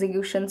the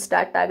execution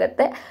start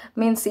ಆಗುತ್ತೆ.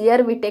 Means here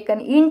we take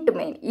an int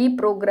main. ಈ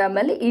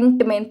ಪ್ರೋಗ್ರಾಮಲ್ಲಿ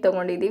int main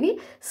ತಗೊಂಡಿದ್ದೀವಿ.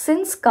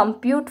 Since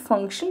compute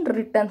function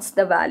returns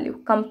the value.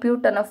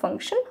 compute ಅನ್ನೋ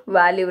function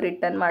value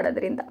return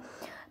ಮಾಡೋದ್ರಿಂದ.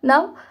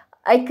 Now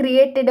I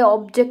created a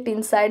object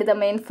inside the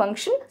main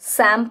function.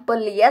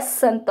 sample s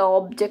ಅಂತ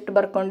object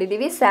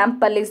ಬರ್ಕೊಂಡಿದ್ದೀವಿ.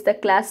 sample is the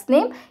class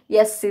name,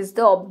 s is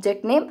the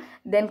object name.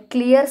 Then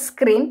clear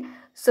screen.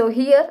 So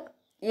here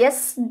s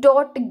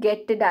dot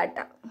get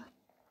data.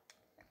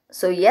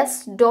 So s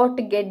dot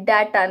get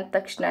data ಅಂದ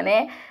ತಕ್ಷಣನೇ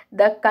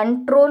the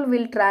control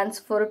will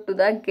transfer to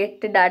the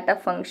get data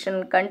function.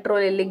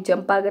 control ಇಲ್ಲಿಗೆ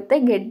jump ಆಗುತ್ತೆ,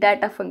 get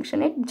data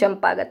function it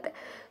jump ಆಗುತ್ತೆ.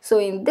 So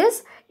in this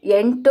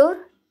enter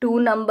two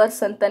numbers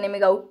ಅಂತ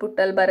ನಿಮಗೆ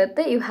ಔಟ್ಪುಟ್ಟಲ್ಲಿ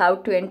ಬರುತ್ತೆ. You have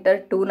to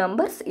enter two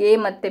numbers, A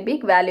ಮತ್ತು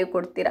ಬಿಗೆ ವ್ಯಾಲ್ಯೂ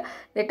ಕೊಡ್ತೀರಾ.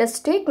 ಲೆಟ್ ಅಸ್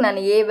ಟೇಕ್,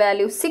 ನಾನು ಎ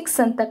ವ್ಯಾಲ್ಯೂ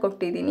 6 ಅಂತ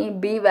ಕೊಟ್ಟಿದ್ದೀನಿ,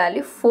 ಬಿ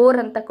ವ್ಯಾಲ್ಯೂ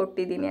 4 ಅಂತ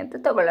ಕೊಟ್ಟಿದ್ದೀನಿ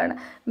ಅಂತ ತಗೊಳ್ಳೋಣ.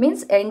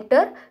 ಮೀನ್ಸ್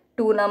ಎಂಟರ್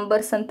ಟೂ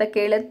ನಂಬರ್ಸ್ ಅಂತ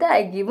ಕೇಳುತ್ತೆ. I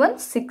given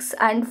 6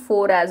 and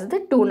 4 as the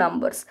two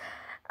numbers.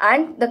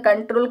 And the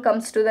control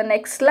comes to the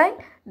next line.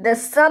 The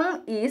sum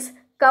is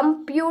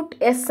compute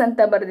S ಅಂತ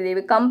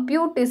ಬರೆದಿದ್ದೀವಿ.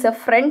 Compute is a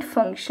friend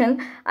function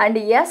and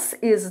S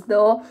is the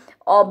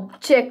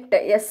object.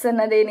 S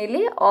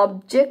ಅನ್ನೋದೇನಿಲ್ಲಿ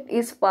object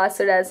is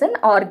passed as an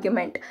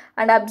argument.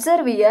 And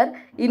observe year,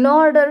 in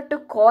order to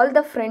call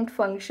the friend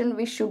function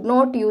we should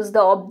not use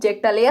the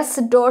object. ಅಲ್ಲಿ S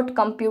dot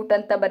compute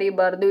ಅಂತ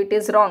ಬರೀಬಾರ್ದು, it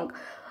is wrong.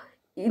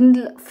 In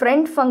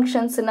friend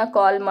ಫಂಕ್ಷನ್ಸನ್ನ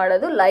ಕಾಲ್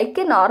ಮಾಡೋದು like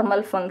A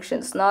normal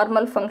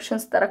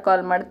functions ಥರ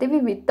ಕಾಲ್ ಮಾಡ್ತೀವಿ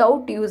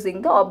without using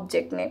the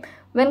object name.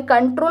 When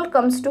control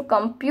comes to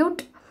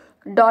compute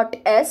dot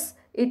S,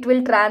 it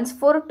will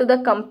transfer to the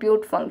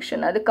compute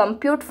function. ಅದು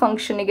compute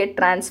ಫಂಕ್ಷನಿಗೆ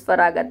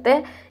transfer ಆಗುತ್ತೆ.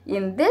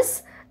 In this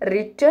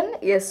return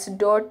S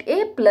dot A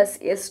plus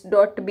S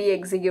dot B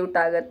execute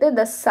ಆಗುತ್ತೆ.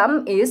 The sum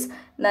is,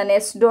 ನಾನು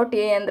S dot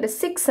A ಅಂದರೆ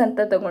 6 ಅಂತ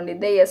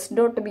ತಗೊಂಡಿದ್ದೆ, S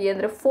dot B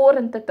ಅಂದರೆ 4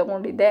 ಅಂತ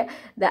ತಗೊಂಡಿದ್ದೆ.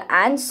 The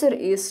answer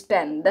is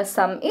 10. The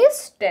sum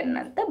is 10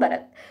 ಅಂತ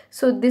ಬರುತ್ತೆ.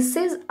 So this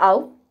is how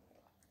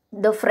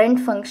the friend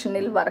function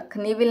ಇಲ್ಲಿ ವರ್ಕ್.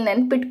 ನೀವಿಲ್ಲಿ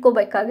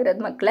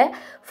ನೆನ್ಪಿಟ್ಕೋಬೇಕಾಗಿರೋದು ಮಕ್ಕಳೇ,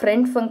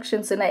 ಫ್ರೆಂಡ್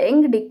ಫಂಕ್ಷನ್ಸನ್ನು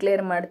ಹೆಂಗೆ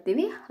ಡಿಕ್ಲೇರ್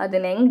ಮಾಡ್ತೀವಿ,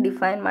 ಅದನ್ನು ಹೆಂಗೆ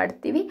ಡಿಫೈನ್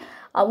ಮಾಡ್ತೀವಿ,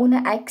 ಅವನ್ನ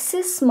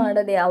ಆಕ್ಸೆಸ್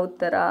ಮಾಡೋದು ಯಾವ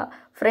ಥರ.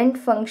 ಫ್ರೆಂಡ್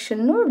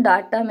ಫಂಕ್ಷನ್ನು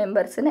ಡಾಟಾ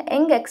ಮೆಂಬರ್ಸನ್ನ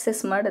ಹೆಂಗೆ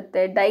ಆಕ್ಸೆಸ್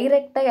ಮಾಡುತ್ತೆ,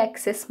 ಡೈರೆಕ್ಟಾಗಿ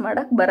ಆಕ್ಸೆಸ್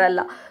ಮಾಡೋಕ್ಕೆ ಬರಲ್ಲ.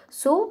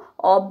 ಸೊ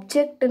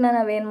ಆಬ್ಜೆಕ್ಟನ್ನ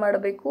ನಾವೇನು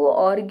ಮಾಡಬೇಕು,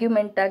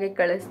 ಆರ್ಗ್ಯುಮೆಂಟಾಗಿ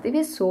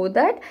ಕಳಿಸ್ತೀವಿ. So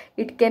that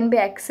it can be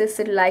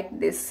assessed like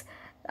this.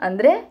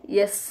 ಅಂದರೆ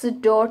S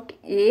dot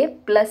A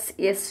plus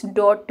S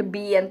dot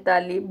B ಅಂತ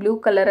ಅಲ್ಲಿ ಬ್ಲೂ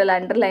ಕಲರಲ್ಲಿ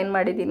ಅಂಡರ್ಲೈನ್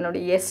ಮಾಡಿದ್ದೀನಿ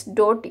ನೋಡಿ. S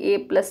dot A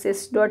plus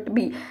S dot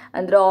B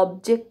ಅಂದರೆ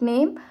ಆಬ್ಜೆಕ್ಟ್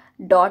ನೇಮ್,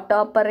 ಡಾಟ್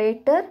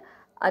ಆಪರೇಟರ್,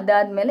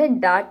 ಅದಾದಮೇಲೆ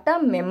data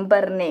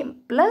member name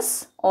plus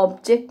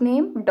object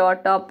name,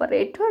 dot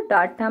operator,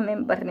 data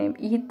member name.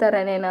 ಈ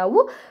ಥರನೇ ನಾವು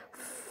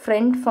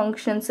ಫ್ರೆಂಡ್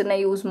ಫಂಕ್ಷನ್ಸನ್ನು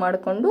ಯೂಸ್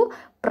ಮಾಡಿಕೊಂಡು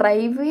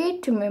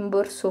private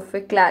members of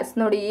A class,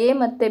 ನೋಡಿ ಎ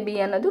ಮತ್ತು ಬಿ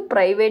ಅನ್ನೋದು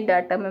private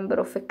data member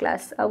of A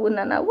class,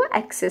 ಅವನ್ನ ನಾವು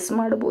ಆಕ್ಸೆಸ್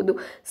ಮಾಡ್ಬೋದು.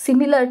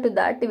 Similar to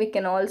that we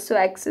can also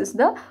access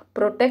the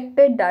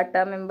protected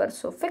data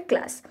members of A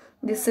class.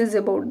 This is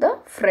about the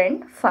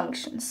friend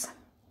functions.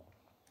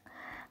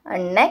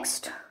 And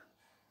next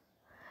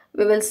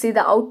we will see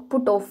the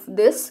output of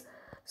this.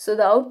 So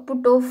the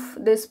output of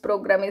this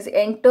program is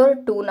enter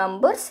two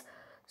numbers.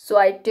 So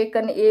I take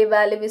an a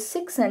value is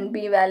 6 and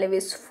b value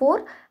is 4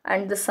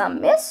 and the sum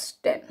is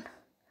 10.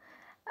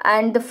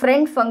 And the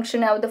friend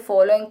function have the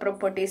following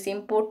properties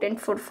important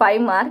for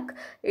 5 mark.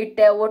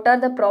 What are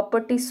the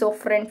properties of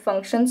friend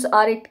functions,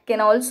 or it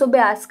can also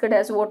be asked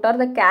as what are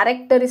the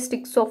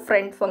characteristics of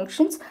friend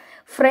functions.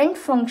 Friend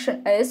function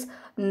is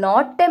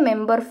not a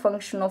member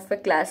function of a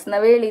class.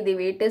 ನಾವು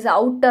ಹೇಳಿದ್ದೀವಿ it is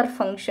outer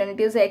function,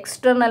 it is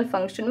external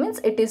function, means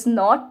it is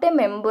not a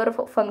member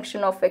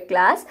function of a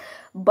class,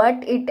 but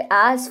it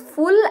has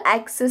full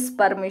access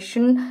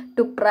permission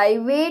to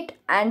private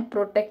and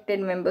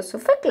protected members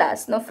of a class.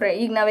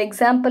 ಈಗ ನಾವು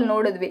example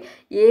ನೋಡಿದ್ವಿ,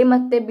 A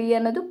ಮತ್ತು B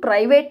ಅನ್ನೋದು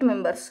private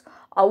members,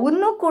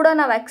 ಅವನ್ನೂ ಕೂಡ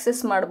ನಾವು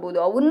access ಮಾಡ್ಬೋದು,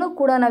 ಅವನ್ನೂ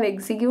ಕೂಡ ನಾವು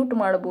ಎಕ್ಸಿಕ್ಯೂಟ್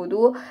ಮಾಡ್ಬೋದು,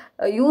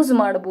 ಯೂಸ್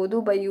ಮಾಡ್ಬೋದು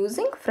by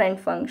using friend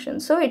function.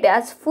 So it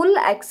has full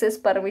access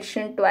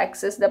permission to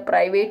access the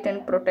private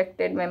and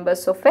protected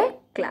members of A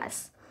class.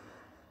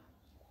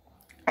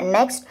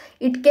 Next,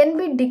 it can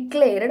be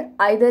declared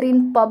either in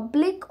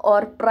public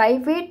or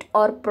private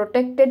or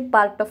protected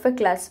part of a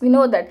class. We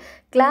know that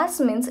class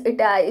means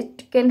it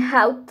can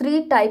have 3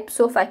 types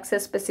of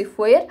access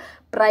specifier: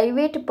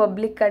 private,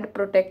 public and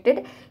protected.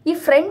 ಈ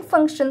friend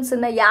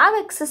ಫಂಕ್ಷನ್ಸನ್ನು ಯಾವ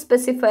access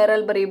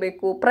ಸ್ಪೆಸಿಫೈರಲ್ಲಿ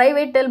ಬರೀಬೇಕು,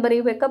 ಪ್ರೈವೇಟಲ್ಲಿ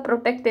ಬರೀಬೇಕಾ,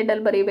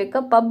 ಪ್ರೊಟೆಕ್ಟೆಡಲ್ಲಿ ಬರೀಬೇಕಾ,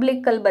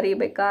 ಪಬ್ಲಿಕ್ಕಲ್ಲಿ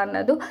ಬರೀಬೇಕಾ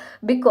ಅನ್ನೋದು.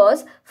 Because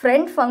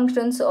friend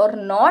functions R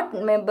not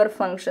member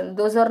function,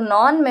 those are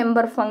non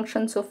member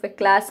functions of A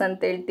class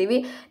ಅಂತ ಹೇಳ್ತೀವಿ.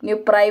 ನೀವು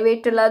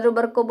ಪ್ರೈವೇಟಲ್ಲಾದರೂ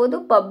ಬರ್ಕೋಬೋದು,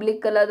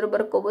 ಪಬ್ಲಿಕ್ಕಲ್ಲಾದರೂ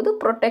ಬರ್ಕೋಬೋದು,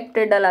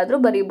 ಪ್ರೊಟೆಕ್ಟೆಡಲ್ಲಾದರೂ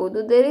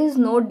ಬರೀಬೋದು. There is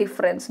no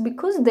difference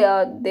because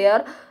they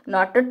are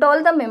not at all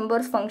the member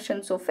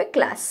functions of a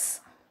class.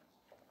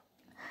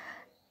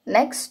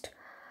 Next,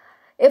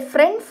 a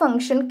friend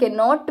function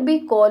cannot be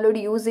called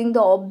using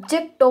the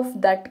object of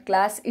that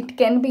class. It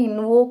can be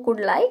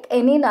invoked like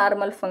any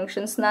normal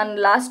functions. ನಾನು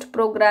last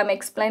program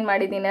explain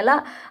ಮಾಡಿದ್ದೀನಲ್ಲ,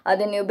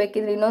 ಅದನ್ನು ನೀವು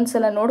ಬೇಕಿದ್ರೆ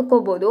ಇನ್ನೊಂದ್ಸಲ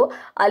ನೋಡ್ಕೋಬೋದು.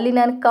 ಅಲ್ಲಿ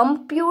ನಾನು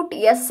compute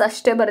S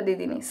ಅಷ್ಟೇ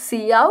ಬರೆದಿದ್ದೀನಿ. C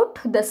out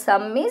the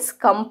sum is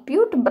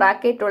compute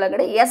bracket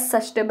ಒಳಗಡೆ ಎಸ್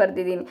ಅಷ್ಟೇ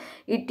ಬರೆದಿದ್ದೀನಿ.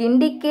 It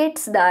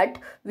indicates that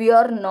we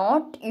are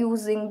not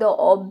using the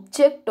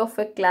object of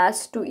A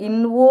class to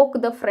invoke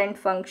the friend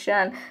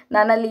function.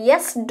 ನಾನಲ್ಲಿ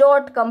ಎಸ್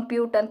ಡಾಟ್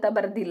ಕಂಪ್ಯೂಟ್ ಅಂತ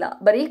ಬರೆದಿಲ್ಲ,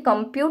 ಬರೀ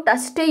ಕಂಪ್ಯೂಟ್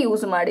ಅಷ್ಟೇ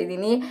ಯೂಸ್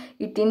ಮಾಡಿದ್ದೀನಿ.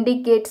 It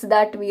indicates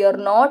that we are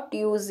not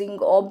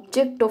using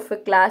object of A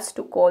class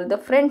to call the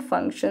friend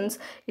functions.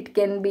 It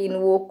can be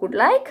invoked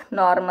like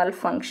normal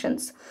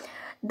functions.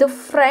 The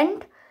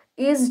friend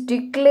is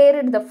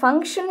declared, the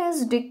function is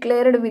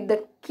declared with the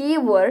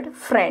keyword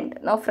friend.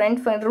 ನಾವು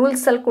friend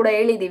ರೂಲ್ಸಲ್ಲಿ ಕೂಡ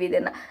ಹೇಳಿದ್ದೀವಿ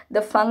ಇದನ್ನು.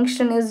 The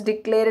function is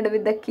declared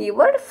with the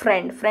keyword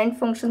friend. Friend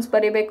functions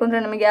ಬರೀಬೇಕು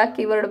ಅಂದರೆ ನಮಗೆ ಯಾವ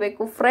keyword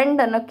ಬೇಕು, friend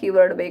ಅನ್ನೋ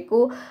ಕೀವರ್ಡ್ ಬೇಕು.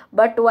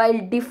 But while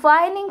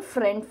defining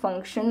friend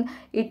function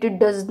it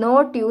does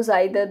not use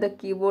either the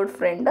keyword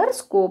friend R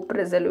scope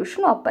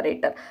resolution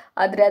operator.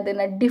 ಆದರೆ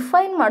ಅದನ್ನು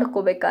ಡಿಫೈನ್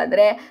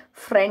ಮಾಡ್ಕೋಬೇಕಾದ್ರೆ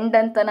ಫ್ರೆಂಡ್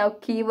ಅಂತ ನಾವು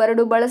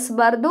ಕೀವರ್ಡು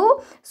ಬಳಸಬಾರ್ದು,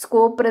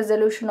 ಸ್ಕೋಪ್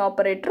ರೆಸಲ್ಯೂಷನ್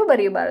ಆಪರೇಟ್ರು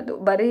ಬರೀಬಾರ್ದು.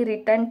 ಬರೀ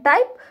return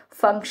type,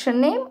 function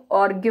name,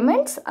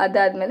 arguments,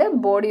 ಅದಾದಮೇಲೆ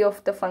body of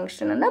the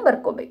ಫಂಕ್ಷನನ್ನು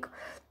ಬರ್ಕೋಬೇಕು.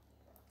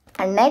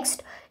 And next,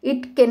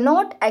 it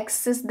cannot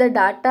access the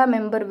data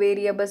member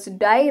variables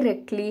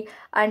directly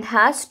and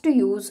has to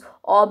use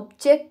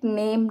object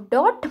name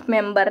dot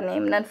member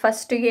name. ನಾನು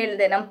ಫಸ್ಟಿಗೆ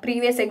ಹೇಳಿದೆ, ನಮ್ಮ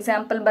previous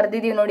example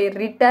ಬರ್ದಿದ್ದೀವಿ ನೋಡಿ,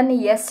 return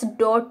S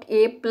dot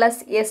A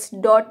plus S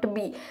dot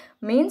B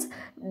means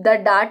the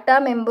data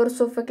members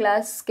of a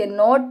class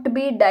cannot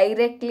be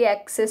directly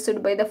accessed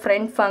by the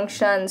friend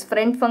functions.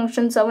 Friend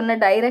functions ಅವನ್ನ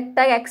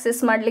ಡೈರೆಕ್ಟಾಗಿ access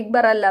ಮಾಡ್ಲಿಕ್ಕೆ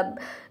ಬರಲ್ಲ.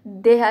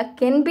 they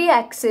can be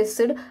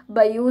accessed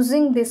by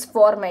using this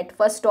format.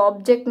 First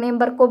object name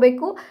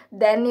ಬರ್ಕೋಬೇಕು,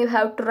 then you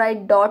have to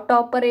write dot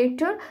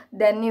operator,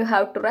 then you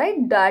have to write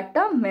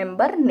data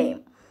member name.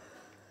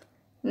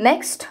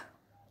 Next,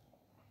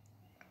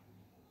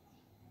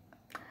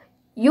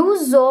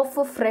 use of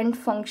friend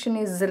function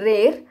is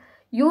rare.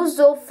 Use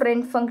of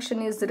friend function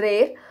is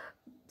rare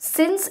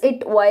since it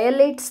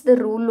violates the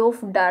rule of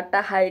data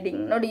hiding.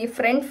 ನೋಡಿ, ಈ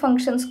friend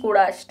functions ಕೂಡ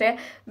ಅಷ್ಟೇ,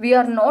 we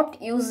are not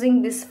using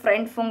this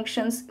friend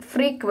functions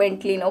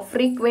frequently. ನಾವು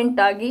frequent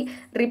ಆಗಿ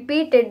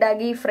repeated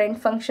ಆಗಿ friend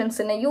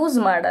ಫಂಕ್ಷನ್ಸನ್ನು use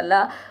ಮಾಡಲ್ಲ,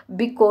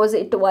 because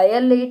it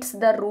ವಯಲೇಟ್ಸ್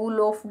the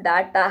rule of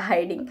data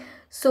hiding.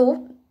 So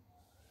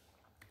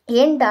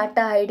ಏನು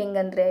data hiding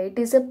ಅಂದರೆ, it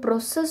is A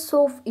process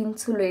of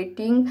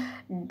insulating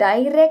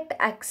direct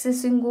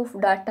accessing of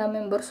data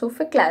members of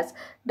A class.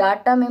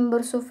 Data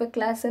members of A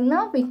ಕ್ಲಾಸನ್ನು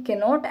we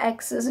cannot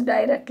access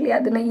directly,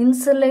 ಅದನ್ನು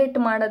insulate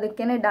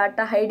ಮಾಡೋದಕ್ಕೇ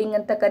data hiding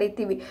ಅಂತ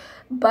ಕರಿತೀವಿ.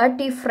 But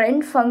ಈ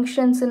friend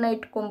ಫಂಕ್ಷನ್ಸನ್ನು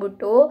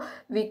ಇಟ್ಕೊಂಡ್ಬಿಟ್ಟು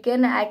we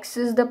can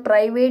access the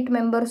private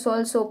members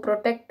also,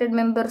 protected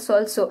members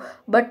also.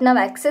 But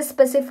ನಾವು access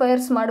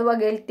ಸ್ಪೆಸಿಫೈಯರ್ಸ್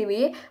ಮಾಡುವಾಗ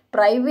ಹೇಳ್ತೀವಿ,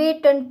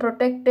 private and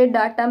protected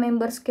data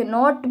members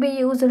cannot be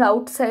used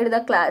outside the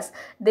class.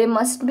 They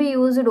must be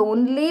used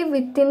only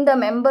within the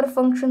member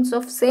functions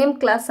of same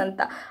class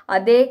ಅಂತ.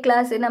 ಅದೇ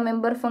ಕ್ಲಾಸಿನ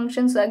member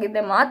functions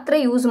ಆಗಿದ್ದರೆ ಮಾತ್ರ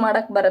use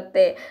ಮಾಡೋಕ್ಕೆ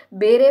ಬರುತ್ತೆ,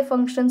 ಬೇರೆ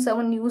ಫಂಕ್ಷನ್ಸ್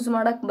ಅವನ್ನ ಯೂಸ್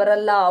ಮಾಡೋಕ್ಕೆ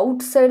ಬರಲ್ಲ,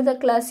 ಔಟ್ಸೈಡ್ ದ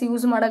ಕ್ಲಾಸ್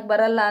ಯೂಸ್ ಮಾಡೋಕ್ಕೆ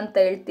ಬರಲ್ಲ ಅಂತ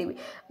ಹೇಳ್ತೀವಿ.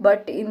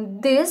 But in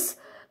this,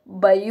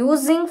 by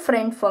using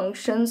friend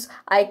functions,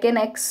 I can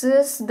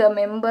access the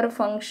member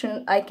function,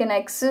 I can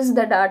access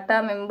the data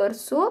members.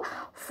 So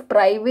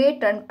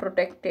private and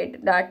protected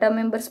data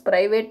members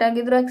private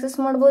ಆಗಿದ್ರು access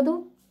ಮಾಡ್ಬೋದು,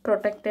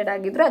 protected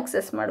ಆಗಿದ್ರು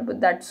access ಮಾಡ್ಬೋದು.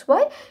 That's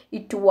why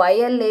it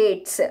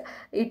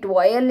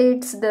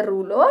violates the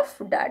rule of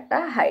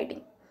data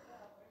hiding.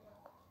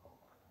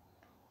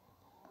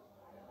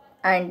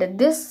 And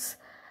this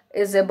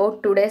is about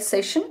today's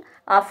session.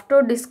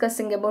 After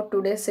discussing about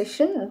today's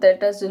session,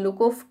 let us look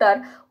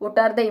after what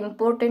are the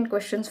important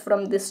questions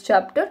from this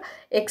chapter.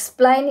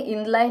 Explain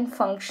inline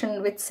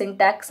function with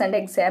syntax and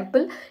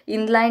example.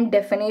 Inline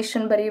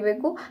definition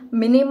baribeku.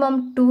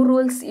 Minimum 2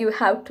 rules you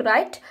have to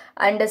write,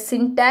 and a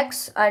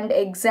syntax and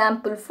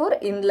example for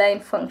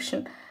inline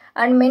function.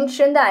 And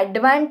mention the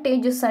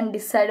advantages and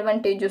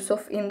disadvantages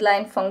of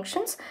inline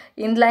functions.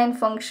 Inline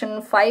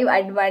function 5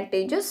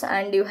 advantages,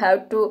 and you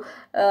have to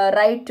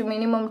write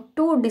minimum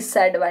 2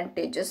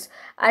 disadvantages.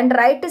 And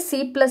write a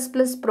C++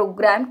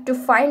 program to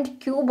find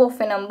cube of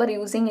a number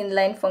using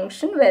inline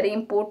function. Very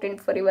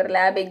important for your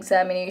lab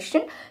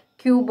examination.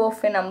 Cube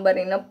of a number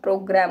in a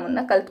program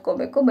unna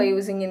kaltkobeku by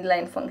using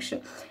inline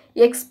function.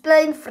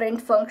 Explain friend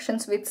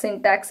functions with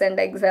syntax and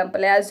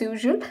example. As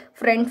usual,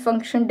 friend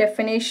function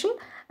definition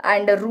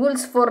and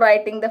rules for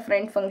writing the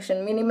friend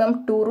function,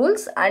 minimum 2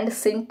 rules, and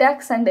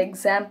syntax and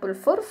example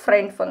for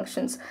friend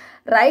functions.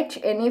 Write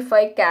any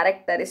 5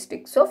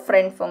 characteristics of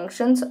friend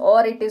functions,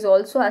 or it is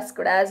also asked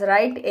as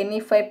write any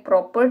 5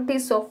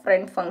 properties of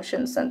friend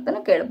functions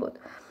antanu kelbodu.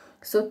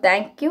 So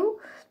thank you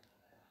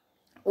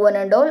one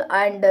and all,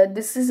 and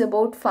this is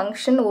about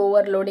function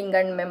overloading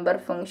and member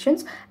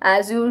functions.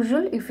 As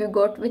usual, if you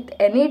got with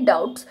any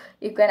doubts,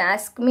 you can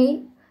ask me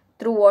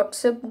through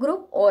WhatsApp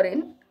group or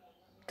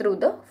through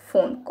the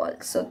phone call.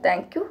 So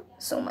thank you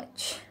so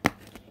much.